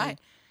that was right.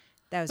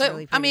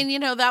 Really pretty. I mean,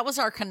 that was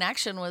our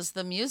connection, was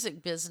the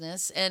music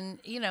business,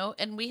 and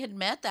and we had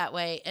met that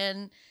way,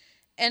 and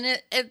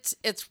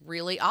it's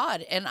really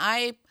odd. And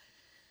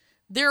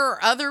there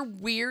are other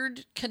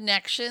weird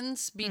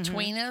connections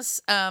between us.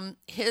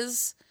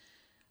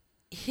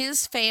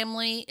 His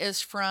family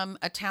is from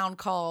a town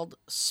called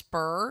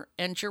Spur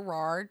and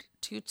Girard,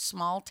 two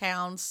small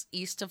towns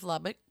east of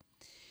Lubbock.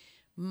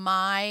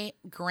 My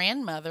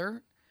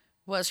grandmother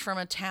was from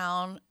a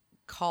town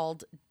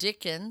called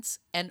Dickens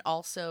and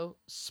also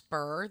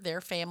Spur. Their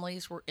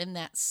families were in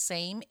that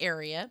same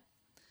area,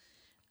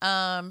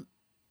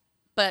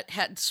 but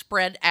had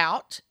spread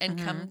out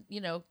and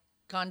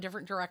gone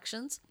different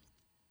directions.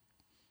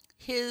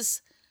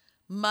 His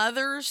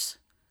mother's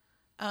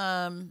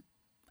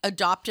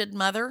adopted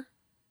mother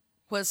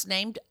was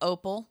named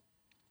Opal.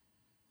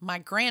 My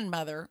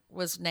grandmother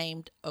was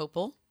named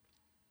Opal.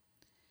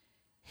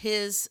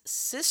 His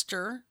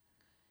sister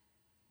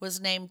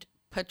was named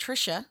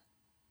Patricia.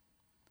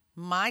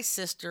 My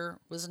sister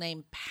was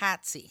named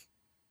Patsy.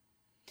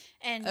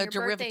 And your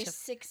birthday's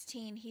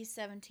 16, he's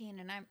 17,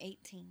 and I'm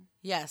 18.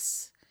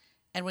 Yes.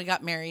 And we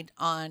got married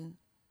on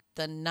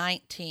the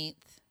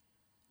 19th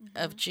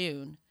of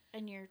June.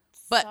 And your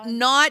but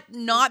not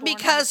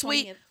because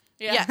we...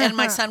 Yeah, and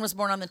my son was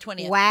born on the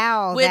 20th.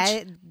 Wow, which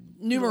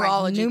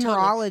numerology,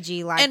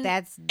 totally. Like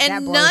that blows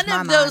none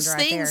my of those mind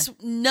right things, there.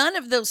 none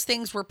of those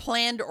things were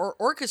planned or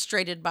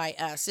orchestrated by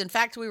us. In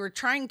fact, we were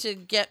trying to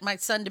get my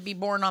son to be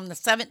born on the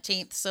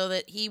 17th so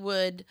that he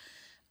would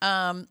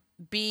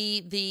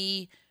be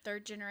the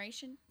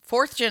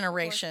fourth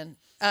generation.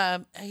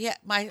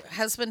 My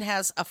husband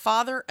has a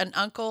father, an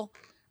uncle,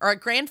 or a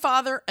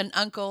grandfather, an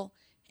uncle,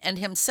 and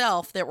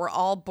himself that were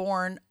all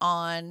born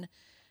on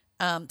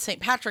St.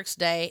 Patrick's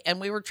Day,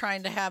 and we were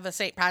trying to have a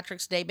St.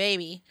 Patrick's Day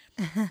baby,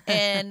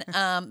 and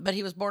but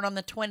he was born on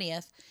the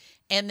 20th,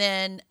 and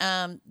then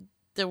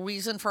the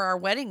reason for our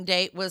wedding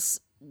date was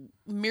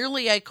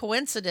merely a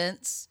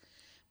coincidence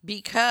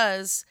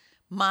because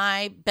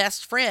my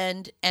best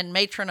friend and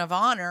matron of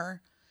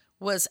honor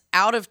was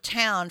out of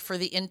town for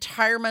the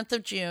entire month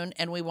of June,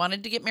 and we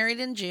wanted to get married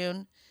in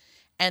June,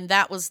 and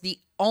that was the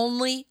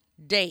only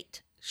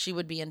date she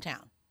would be in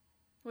town.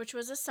 Which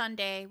was a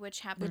Sunday, which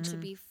happened to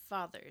be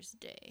Father's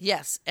Day.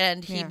 Yes,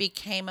 and he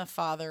became a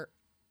father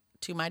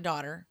to my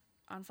daughter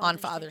on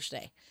Father's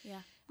Day.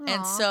 Yeah. Aww.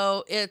 And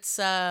so it's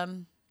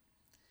at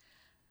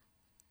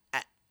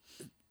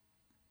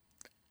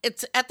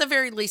the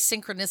very least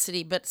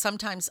synchronicity, but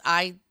sometimes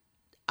I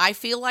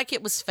feel like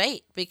it was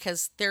fate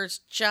because there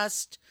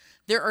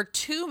are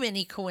too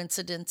many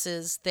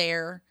coincidences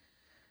there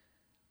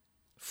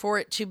for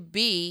it to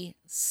be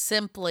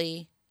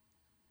simply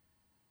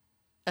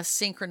a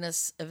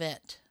synchronous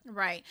event.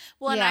 Right.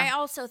 Well, and I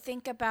also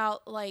think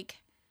about,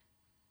 like,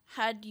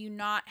 had you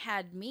not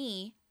had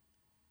me,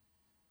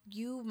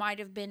 you might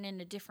have been in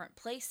a different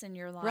place in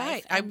your life.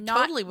 Right. I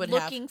totally would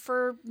have. Looking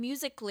for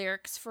music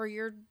lyrics for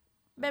your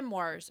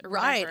memoirs or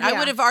right. whatever. I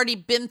would have already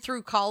been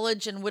through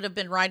college and would have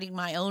been writing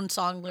my own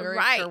song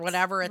lyrics or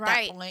whatever at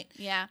that point.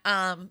 Yeah.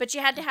 But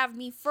you had to have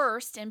me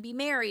first and be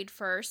married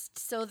first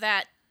so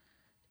that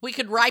we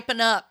could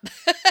ripen up,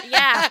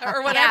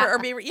 or whatever, or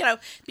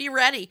be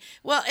ready.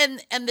 Well,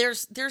 and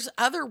there's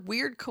other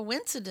weird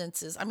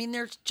coincidences. I mean,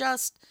 there's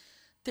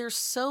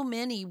so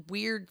many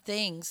weird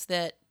things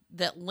that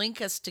link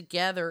us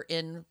together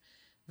in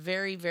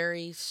very,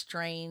 very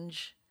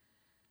strange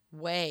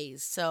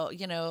ways. So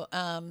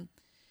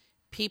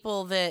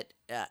people that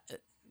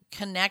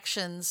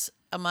connections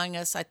among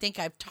us. I think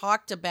I've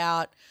talked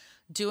about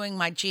doing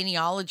my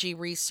genealogy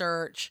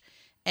research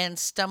and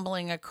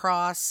stumbling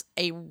across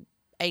a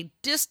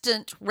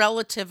distant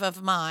relative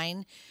of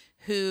mine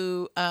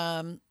who,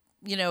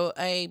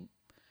 a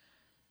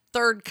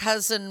third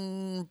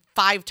cousin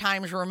 5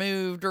 times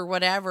removed or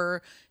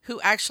whatever,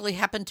 who actually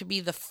happened to be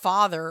the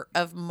father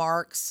of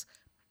Mark's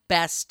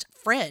best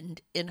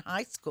friend in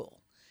high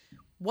school.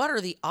 What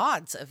are the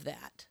odds of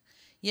that?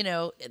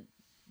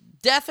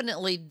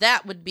 Definitely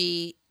that would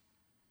be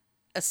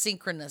a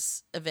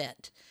synchronous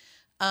event.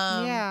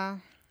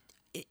 And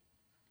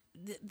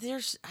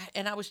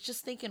I was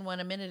just thinking one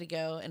a minute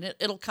ago, and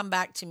it'll come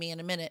back to me in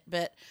a minute,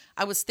 but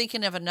I was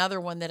thinking of another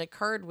one that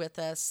occurred with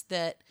us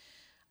that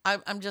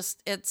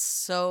it's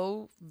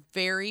so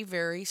very,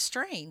 very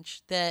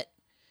strange that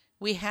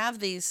we have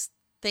these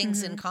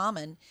things in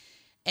common.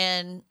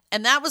 And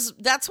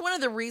that's one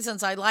of the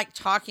reasons I like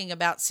talking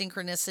about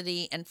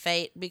synchronicity and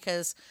fate,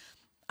 because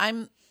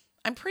I'm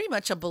pretty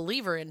much a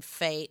believer in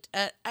fate.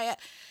 I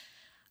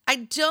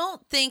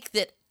don't think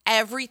that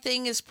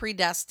everything is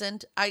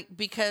predestined.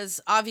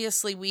 Because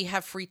obviously we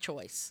have free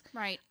choice.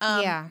 Right.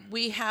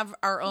 We have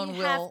our own will.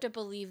 You have to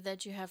believe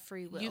that you have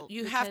free will.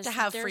 You have to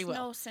have free will. There's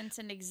no sense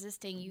in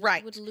existing. You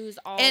right. would lose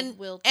all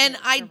will to And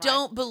I survive.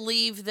 don't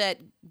believe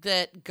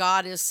that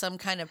God is some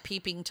kind of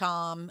peeping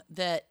Tom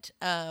that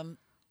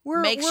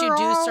makes you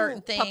do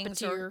certain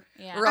things, or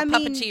a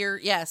puppeteer.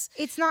 Yes,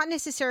 it's not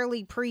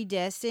necessarily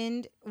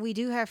predestined. We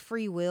do have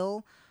free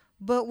will,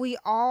 but we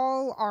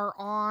all are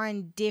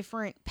on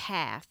different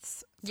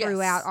paths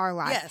throughout our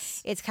life.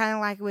 Yes. It's kind of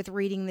like with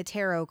reading the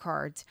tarot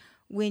cards.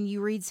 When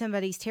you read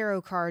somebody's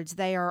tarot cards,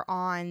 they are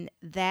on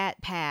that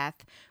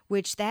path,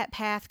 which that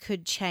path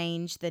could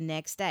change the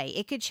next day.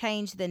 It could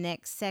change the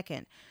next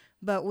second,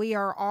 but we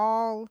are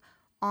all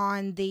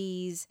on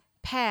these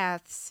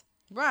paths.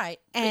 Right.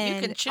 But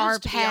you can choose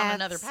to be on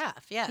another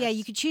path. Yes. Yeah,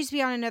 you could choose to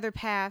be on another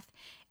path.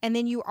 And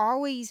then you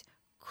always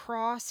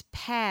cross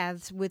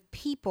paths with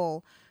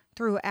people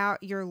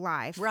throughout your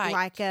life. Right.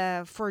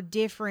 Like for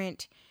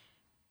different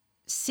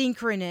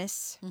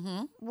synchronous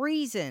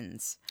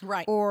reasons.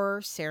 Right.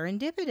 Or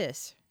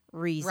serendipitous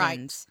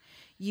reasons. Right.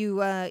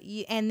 You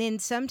and then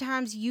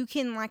sometimes you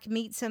can like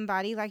meet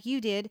somebody like you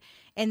did,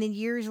 and then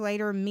years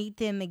later meet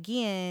them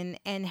again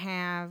and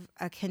have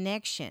a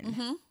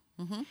connection.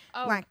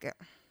 Oh,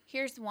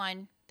 here's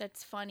one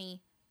that's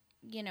funny.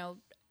 You know,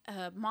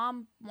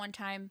 Mom one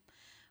time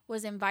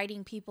was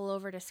inviting people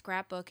over to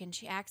scrapbook, and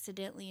she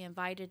accidentally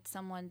invited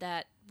someone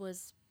that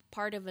was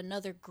part of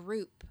another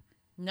group.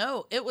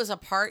 No, it was a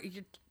part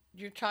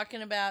you're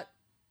talking about.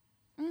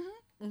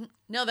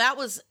 No, that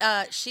was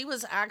she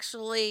was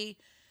actually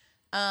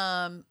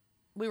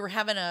we were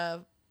having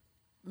a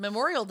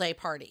Memorial Day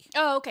party.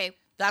 Oh, okay.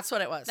 That's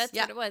what it was. That's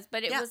what it was.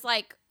 But it was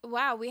like,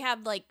 wow, we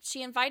had like,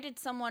 she invited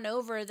someone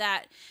over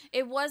that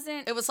it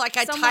wasn't. It was like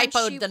I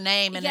typoed the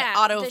name and it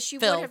auto-filled. That she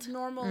would have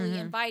normally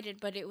invited,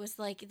 but it was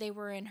like they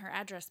were in her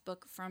address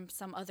book from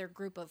some other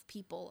group of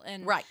people.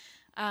 And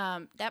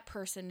that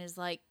person is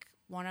like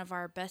one of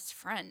our best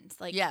friends,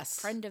 like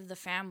friend of the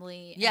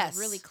family. And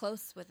really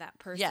close with that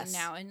person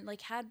now. And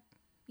like had,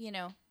 you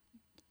know,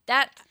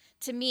 that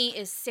to me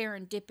is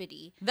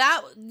serendipity.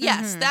 That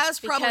is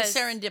probably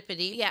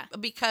serendipity. Yeah.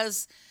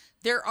 Because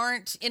there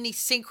aren't any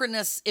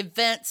synchronous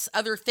events,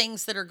 other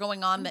things that are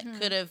going on that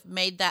could have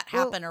made that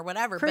happen or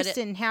whatever.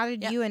 Kristen, how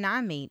did you and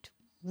I meet?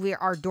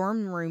 Our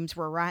dorm rooms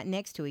were right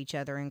next to each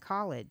other in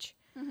college.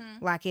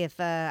 Like if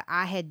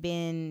I had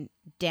been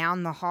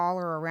down the hall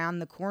or around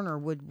the corner,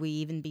 would we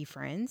even be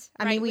friends?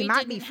 I mean, we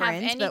might be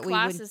friends, but we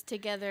classes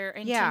together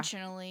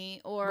intentionally,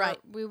 or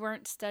we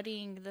weren't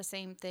studying the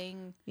same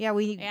thing.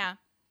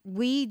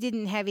 We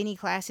didn't have any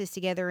classes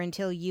together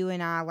until you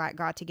and I like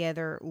got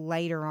together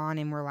later on,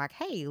 and we're like,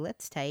 hey,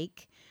 let's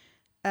take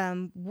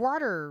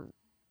water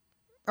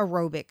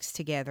aerobics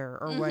together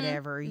or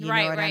whatever. You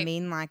know what I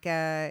mean? Like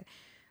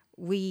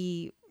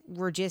we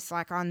were just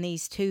like on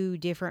these two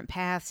different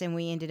paths, and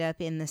we ended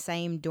up in the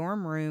same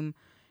dorm room,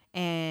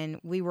 and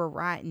we were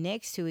right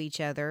next to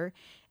each other.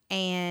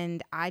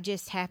 And I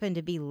just happened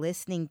to be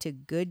listening to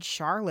Good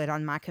Charlotte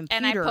on my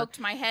computer. And I poked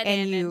my head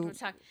in and was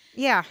talking.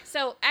 Yeah.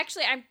 So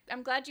actually,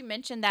 I'm glad you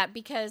mentioned that,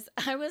 because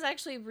I was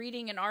actually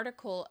reading an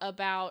article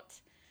about,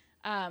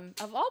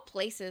 of all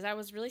places, I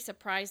was really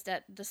surprised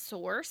at the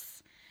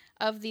source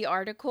of the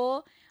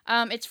article.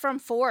 It's from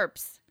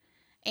Forbes.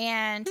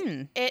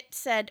 And it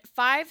said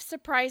 5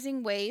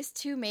 surprising ways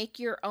to make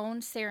your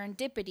own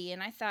serendipity.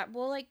 And I thought,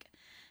 well, like,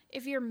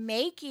 if you're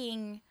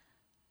making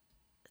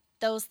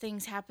those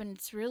things happen,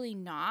 it's really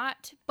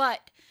not.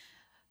 But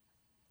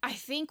I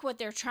think what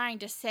they're trying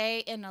to say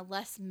in a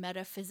less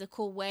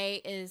metaphysical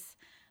way is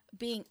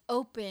being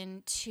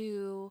open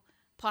to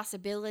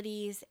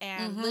possibilities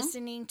and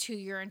listening to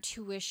your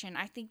intuition.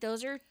 I think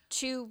those are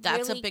two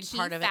really a big key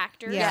part of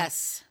factors. It.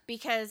 Yes.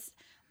 Because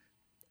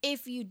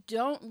if you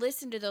don't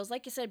listen to those,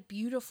 like I said,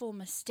 beautiful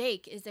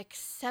mistake is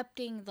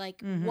accepting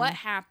like what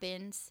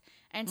happens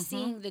and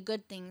seeing the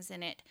good things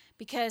in it.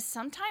 Because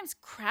sometimes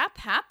crap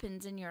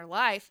happens in your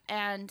life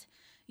and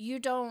you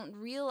don't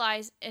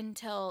realize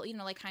until, you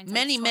know, like hindsight,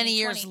 many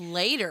years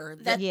later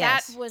that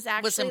was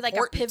actually like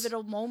a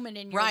pivotal moment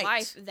in your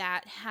life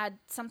that had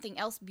something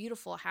else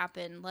beautiful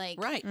happen. Like,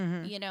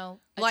 you know,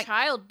 a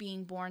child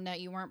being born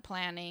that you weren't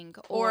planning,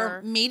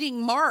 or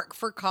meeting Mark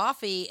for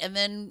coffee and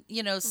then,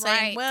 you know,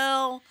 saying,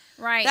 well,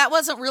 that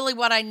wasn't really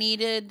what I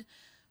needed,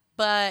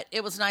 but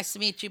it was nice to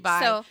meet you.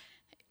 Bye. So,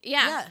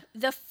 yeah.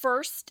 The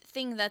first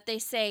thing that they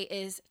say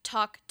is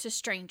talk to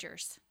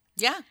strangers.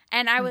 Yeah.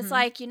 And I was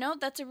like, you know,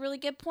 that's a really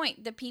good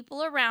point. The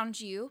people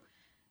around you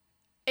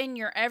in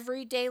your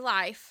everyday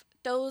life,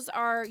 those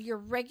are your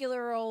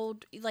regular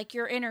old, like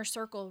your inner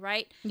circle,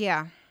 right?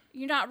 Yeah.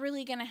 You're not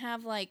really going to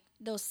have like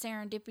those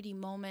serendipity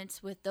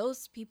moments with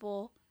those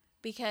people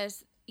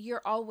because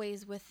you're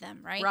always with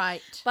them, right?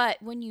 Right.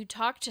 But when you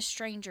talk to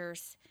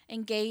strangers,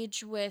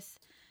 engage with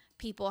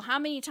people, how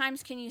many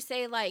times can you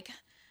say like,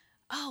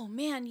 oh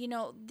man, you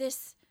know,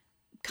 this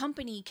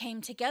company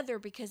came together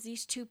because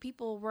these two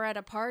people were at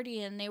a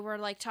party and they were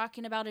like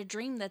talking about a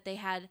dream that they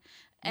had,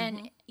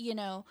 and you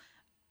know,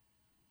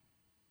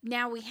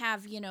 now we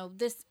have, you know,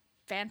 this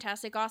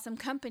fantastic awesome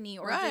company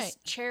or this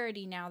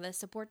charity now that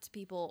supports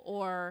people,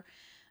 or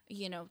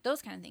you know,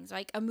 those kind of things,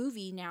 like a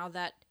movie now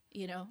that,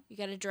 you know, you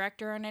got a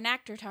director and an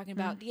actor talking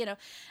about, you know,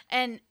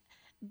 and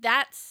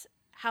that's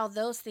how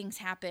those things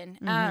happen.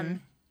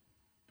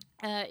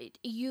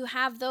 you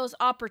have those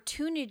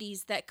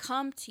opportunities that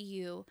come to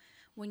you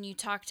when you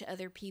talk to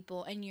other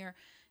people and you're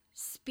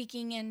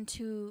speaking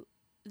into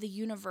the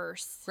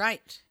universe,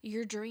 right?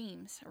 Your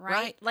dreams,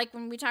 right? Like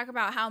when we talk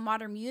about how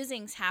modern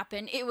musings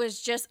happen, it was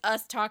just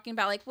us talking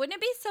about like, wouldn't it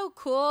be so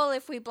cool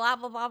if we blah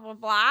blah blah blah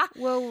blah?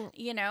 Well,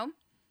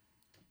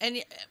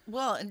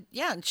 and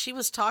and she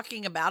was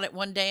talking about it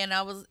one day, and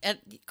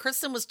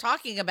Kristen was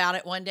talking about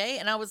it one day,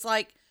 and I was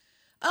like,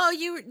 oh,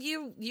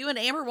 you and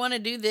Amber want to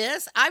do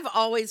this? I've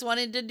always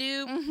wanted to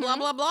do blah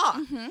blah blah.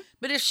 Mm-hmm.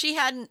 But if she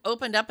hadn't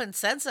opened up and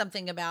said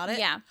something about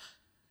it,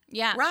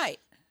 yeah, right,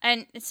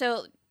 and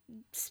so.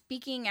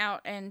 Speaking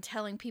out and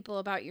telling people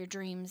about your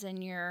dreams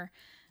and your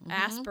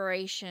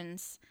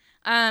aspirations.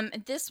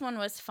 This one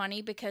was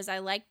funny because I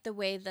liked the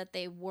way that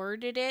they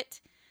worded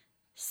it.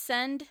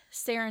 Send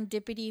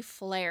serendipity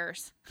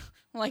flares.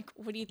 Like,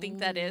 what do you think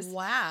that is?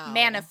 Wow.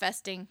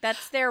 Manifesting.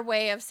 That's their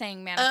way of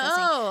saying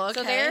manifesting. Oh, okay.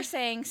 So they're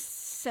saying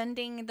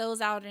sending those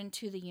out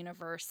into the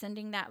universe,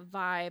 sending that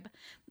vibe.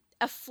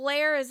 A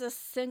flare is a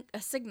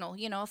signal,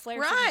 a flare.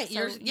 Right.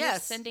 Signal. So you're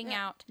sending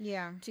out to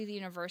the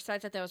universe. So I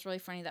thought that was really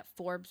funny that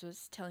Forbes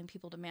was telling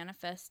people to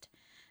manifest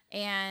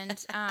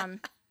and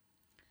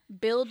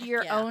build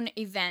your own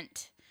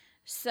event.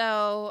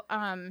 So,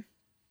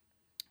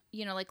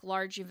 like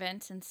large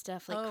events and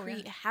stuff,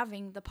 like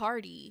having the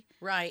party.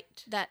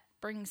 Right. That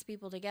brings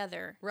people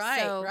together.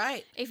 Right, so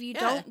right. If you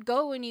don't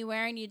go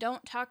anywhere and you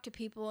don't talk to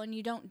people and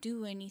you don't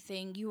do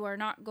anything, you are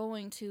not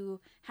going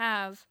to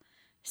have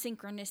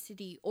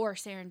synchronicity or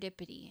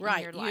serendipity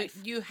in your life.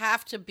 You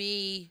have to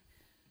be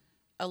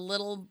a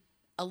little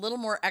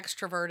more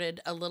extroverted,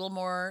 a little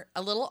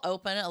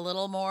open, a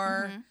little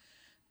more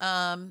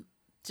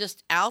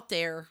just out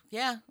there.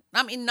 Yeah.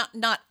 I mean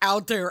not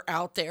out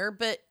there,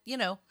 but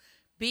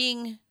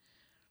being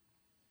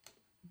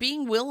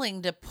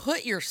willing to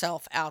put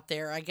yourself out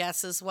there, I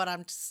guess is what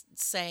I'm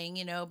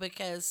saying,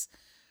 because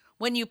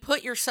when you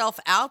put yourself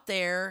out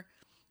there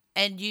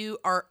and you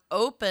are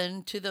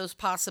open to those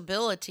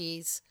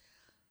possibilities,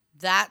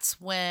 that's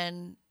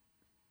when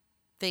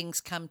things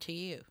come to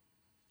you.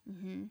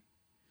 Mm-hmm.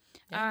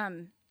 Yeah.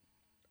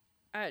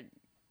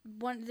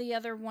 One of the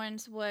other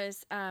ones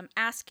was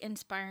ask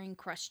inspiring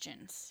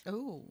questions.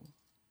 Oh.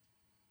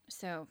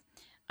 So,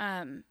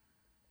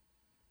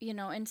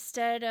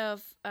 instead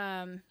of,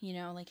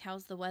 like,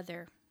 how's the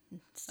weather?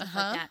 Stuff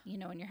like that,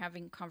 when you're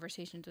having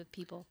conversations with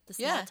people, the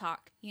small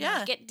talk,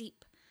 get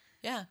deep.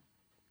 Yeah.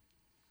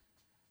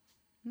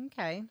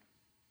 Okay.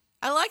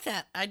 I like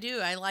that. I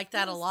do. I like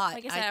that a lot.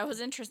 Like I said, I was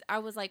interested. I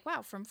was like,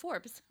 wow, from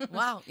Forbes.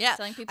 Wow. Yeah.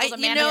 Telling people to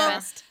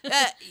manifest.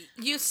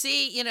 You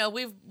see,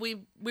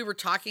 we were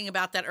talking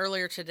about that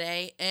earlier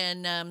today,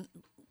 and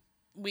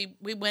we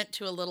went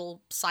to a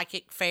little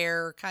psychic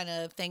fair kind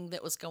of thing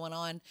that was going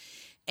on,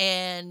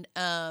 and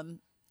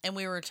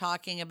we were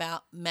talking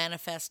about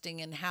manifesting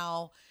and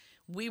how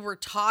we were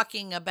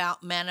talking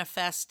about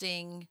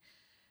manifesting.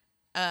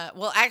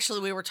 Actually,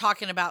 we were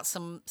talking about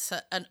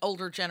an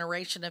older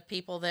generation of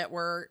people that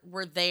were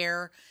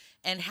there,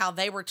 and how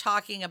they were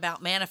talking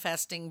about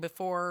manifesting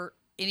before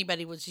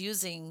anybody was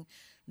using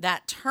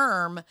that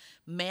term,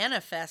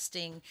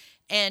 manifesting,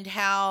 and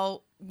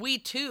how we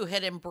too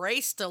had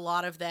embraced a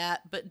lot of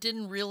that, but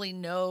didn't really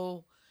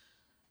know.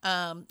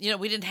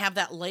 We didn't have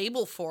that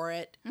label for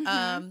it.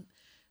 Mm-hmm.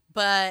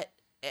 But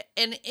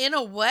in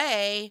a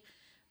way,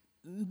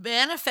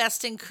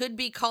 manifesting could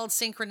be called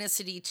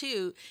synchronicity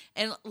too.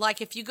 And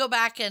like if you go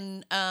back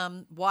and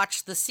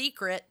watch The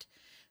Secret,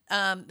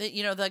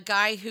 the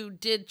guy who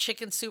did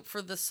Chicken Soup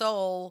for the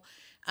Soul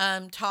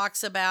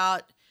talks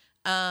about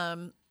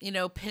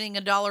pinning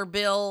a dollar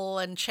bill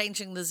and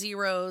changing the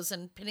zeros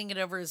and pinning it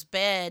over his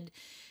bed,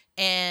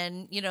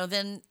 and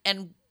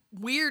and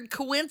weird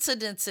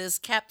coincidences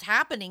kept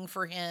happening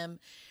for him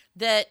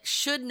that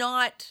should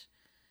not,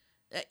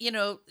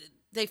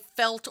 they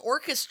felt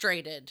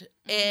orchestrated.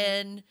 Mm-hmm.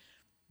 And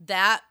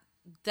that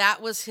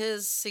was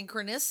his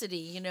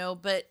synchronicity,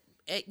 but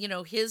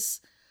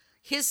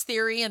his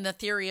theory and the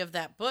theory of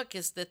that book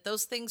is that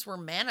those things were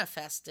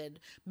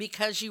manifested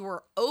because you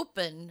were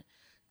open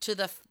to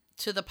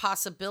the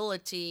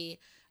possibility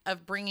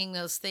of bringing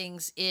those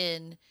things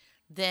in.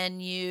 Then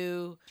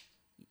you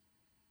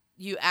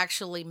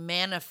actually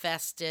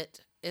manifest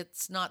it.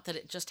 It's not that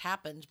it just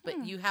happened,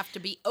 but you have to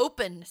be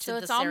open to the serendipity. So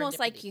it's almost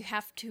like you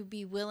have to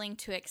be willing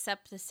to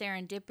accept the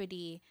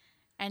serendipity,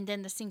 and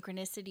then the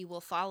synchronicity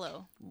will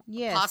follow.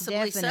 Yes,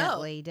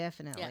 possibly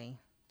definitely. Yeah.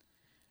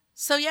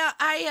 So yeah,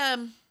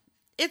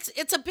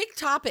 it's a big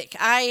topic.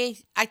 I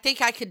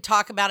think I could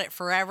talk about it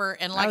forever.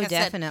 And like I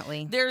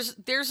definitely. said,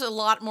 there's a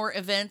lot more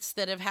events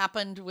that have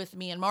happened with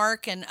me and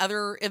Mark, and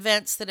other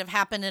events that have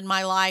happened in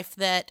my life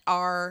that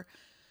are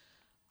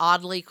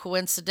oddly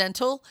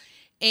coincidental.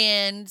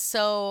 And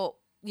so,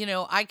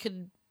 I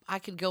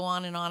could go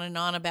on and on and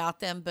on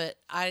about them, but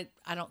I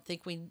don't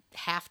think we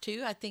have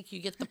to. I think you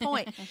get the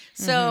point.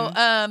 So,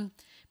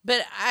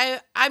 but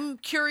I'm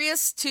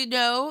curious to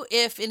know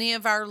if any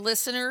of our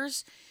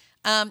listeners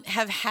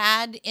have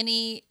had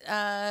any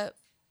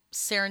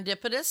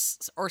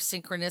serendipitous or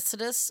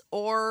synchronicitous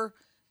or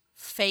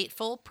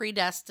fateful,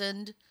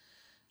 predestined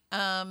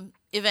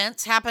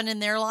events happen in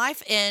their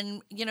life.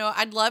 And,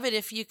 I'd love it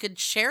if you could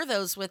share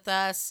those with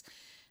us,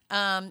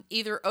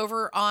 either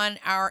over on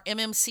our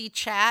MMC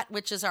chat,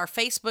 which is our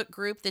Facebook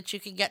group that you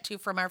can get to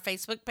from our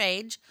Facebook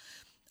page,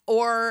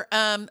 or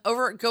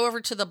go over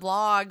to the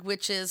blog,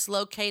 which is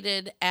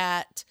located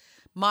at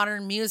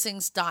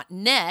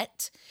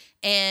modernmusings.net,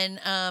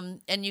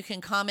 and you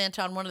can comment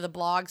on one of the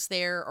blogs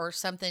there or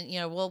something.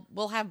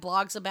 We'll have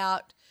blogs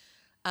about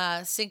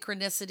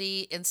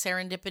synchronicity and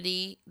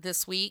serendipity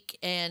this week,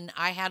 and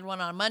I had one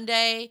on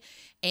Monday,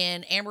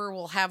 and Amber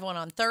will have one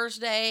on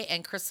Thursday,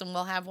 and Kristen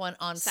will have one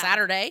on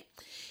Saturday.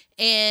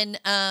 And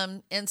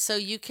so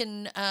you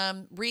can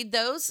read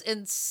those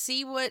and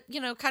see what,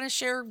 kind of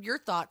share your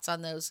thoughts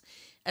on those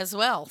as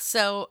well.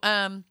 So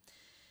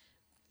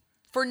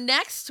for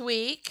next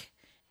week,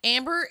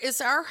 Amber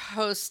is our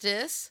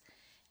hostess,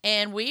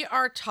 and we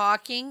are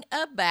talking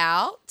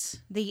about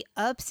the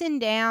ups and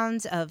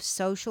downs of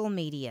social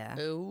media.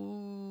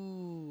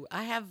 Ooh,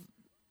 I have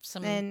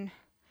some... And,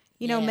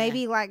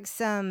 maybe like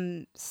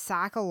some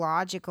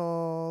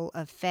psychological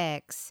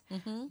effects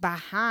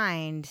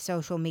behind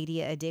social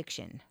media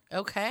addiction.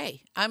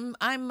 Okay. I'm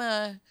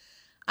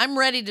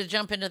ready to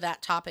jump into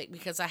that topic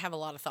because I have a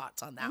lot of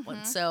thoughts on that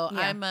one. So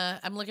yeah.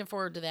 I'm looking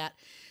forward to that.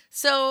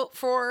 So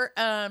for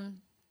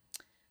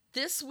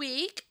this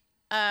week,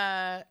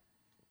 that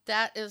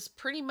is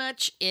pretty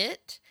much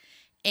it.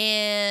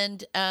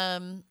 And I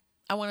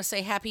want to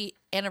say happy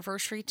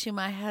anniversary to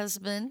my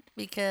husband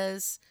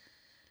because...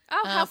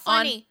 Oh, how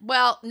funny.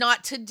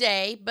 Not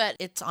today, but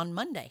it's on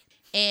Monday.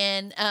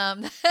 And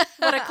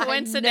what a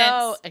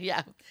coincidence.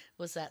 Yeah.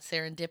 Was that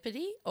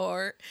serendipity?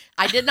 Or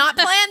I did not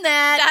plan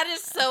that. That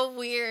is so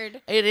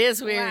weird. It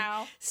is weird.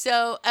 Wow.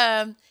 So,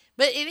 but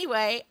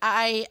anyway,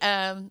 we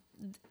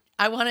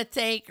want to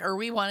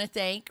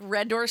thank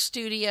Red Door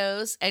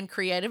Studios and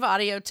Creative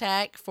Audio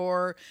Tech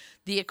for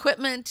the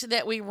equipment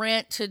that we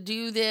rent to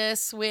do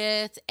this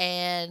with,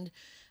 and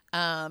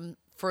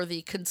for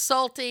the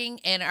consulting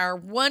and our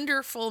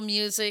wonderful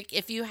music.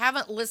 If you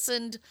haven't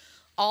listened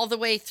all the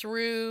way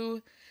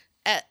through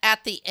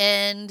at the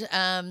end,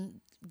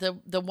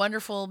 the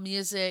wonderful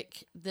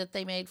music that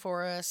they made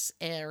for us,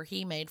 or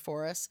he made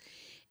for us,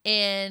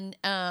 and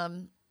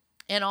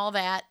all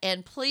that.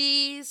 And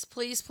please,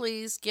 please,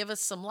 please give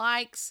us some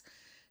likes,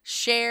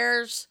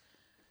 shares,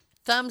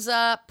 thumbs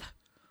up,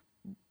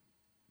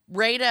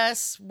 rate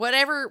us,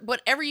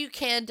 whatever you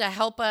can to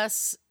help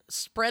us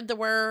spread the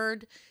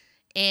word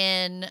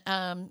and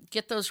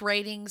get those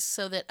ratings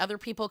so that other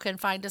people can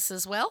find us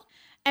as well.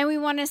 And we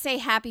want to say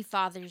Happy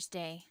Father's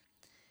Day.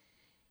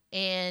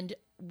 And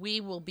we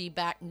will be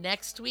back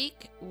next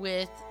week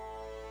with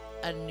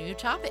a new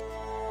topic.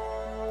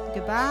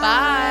 Goodbye.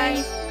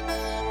 Bye.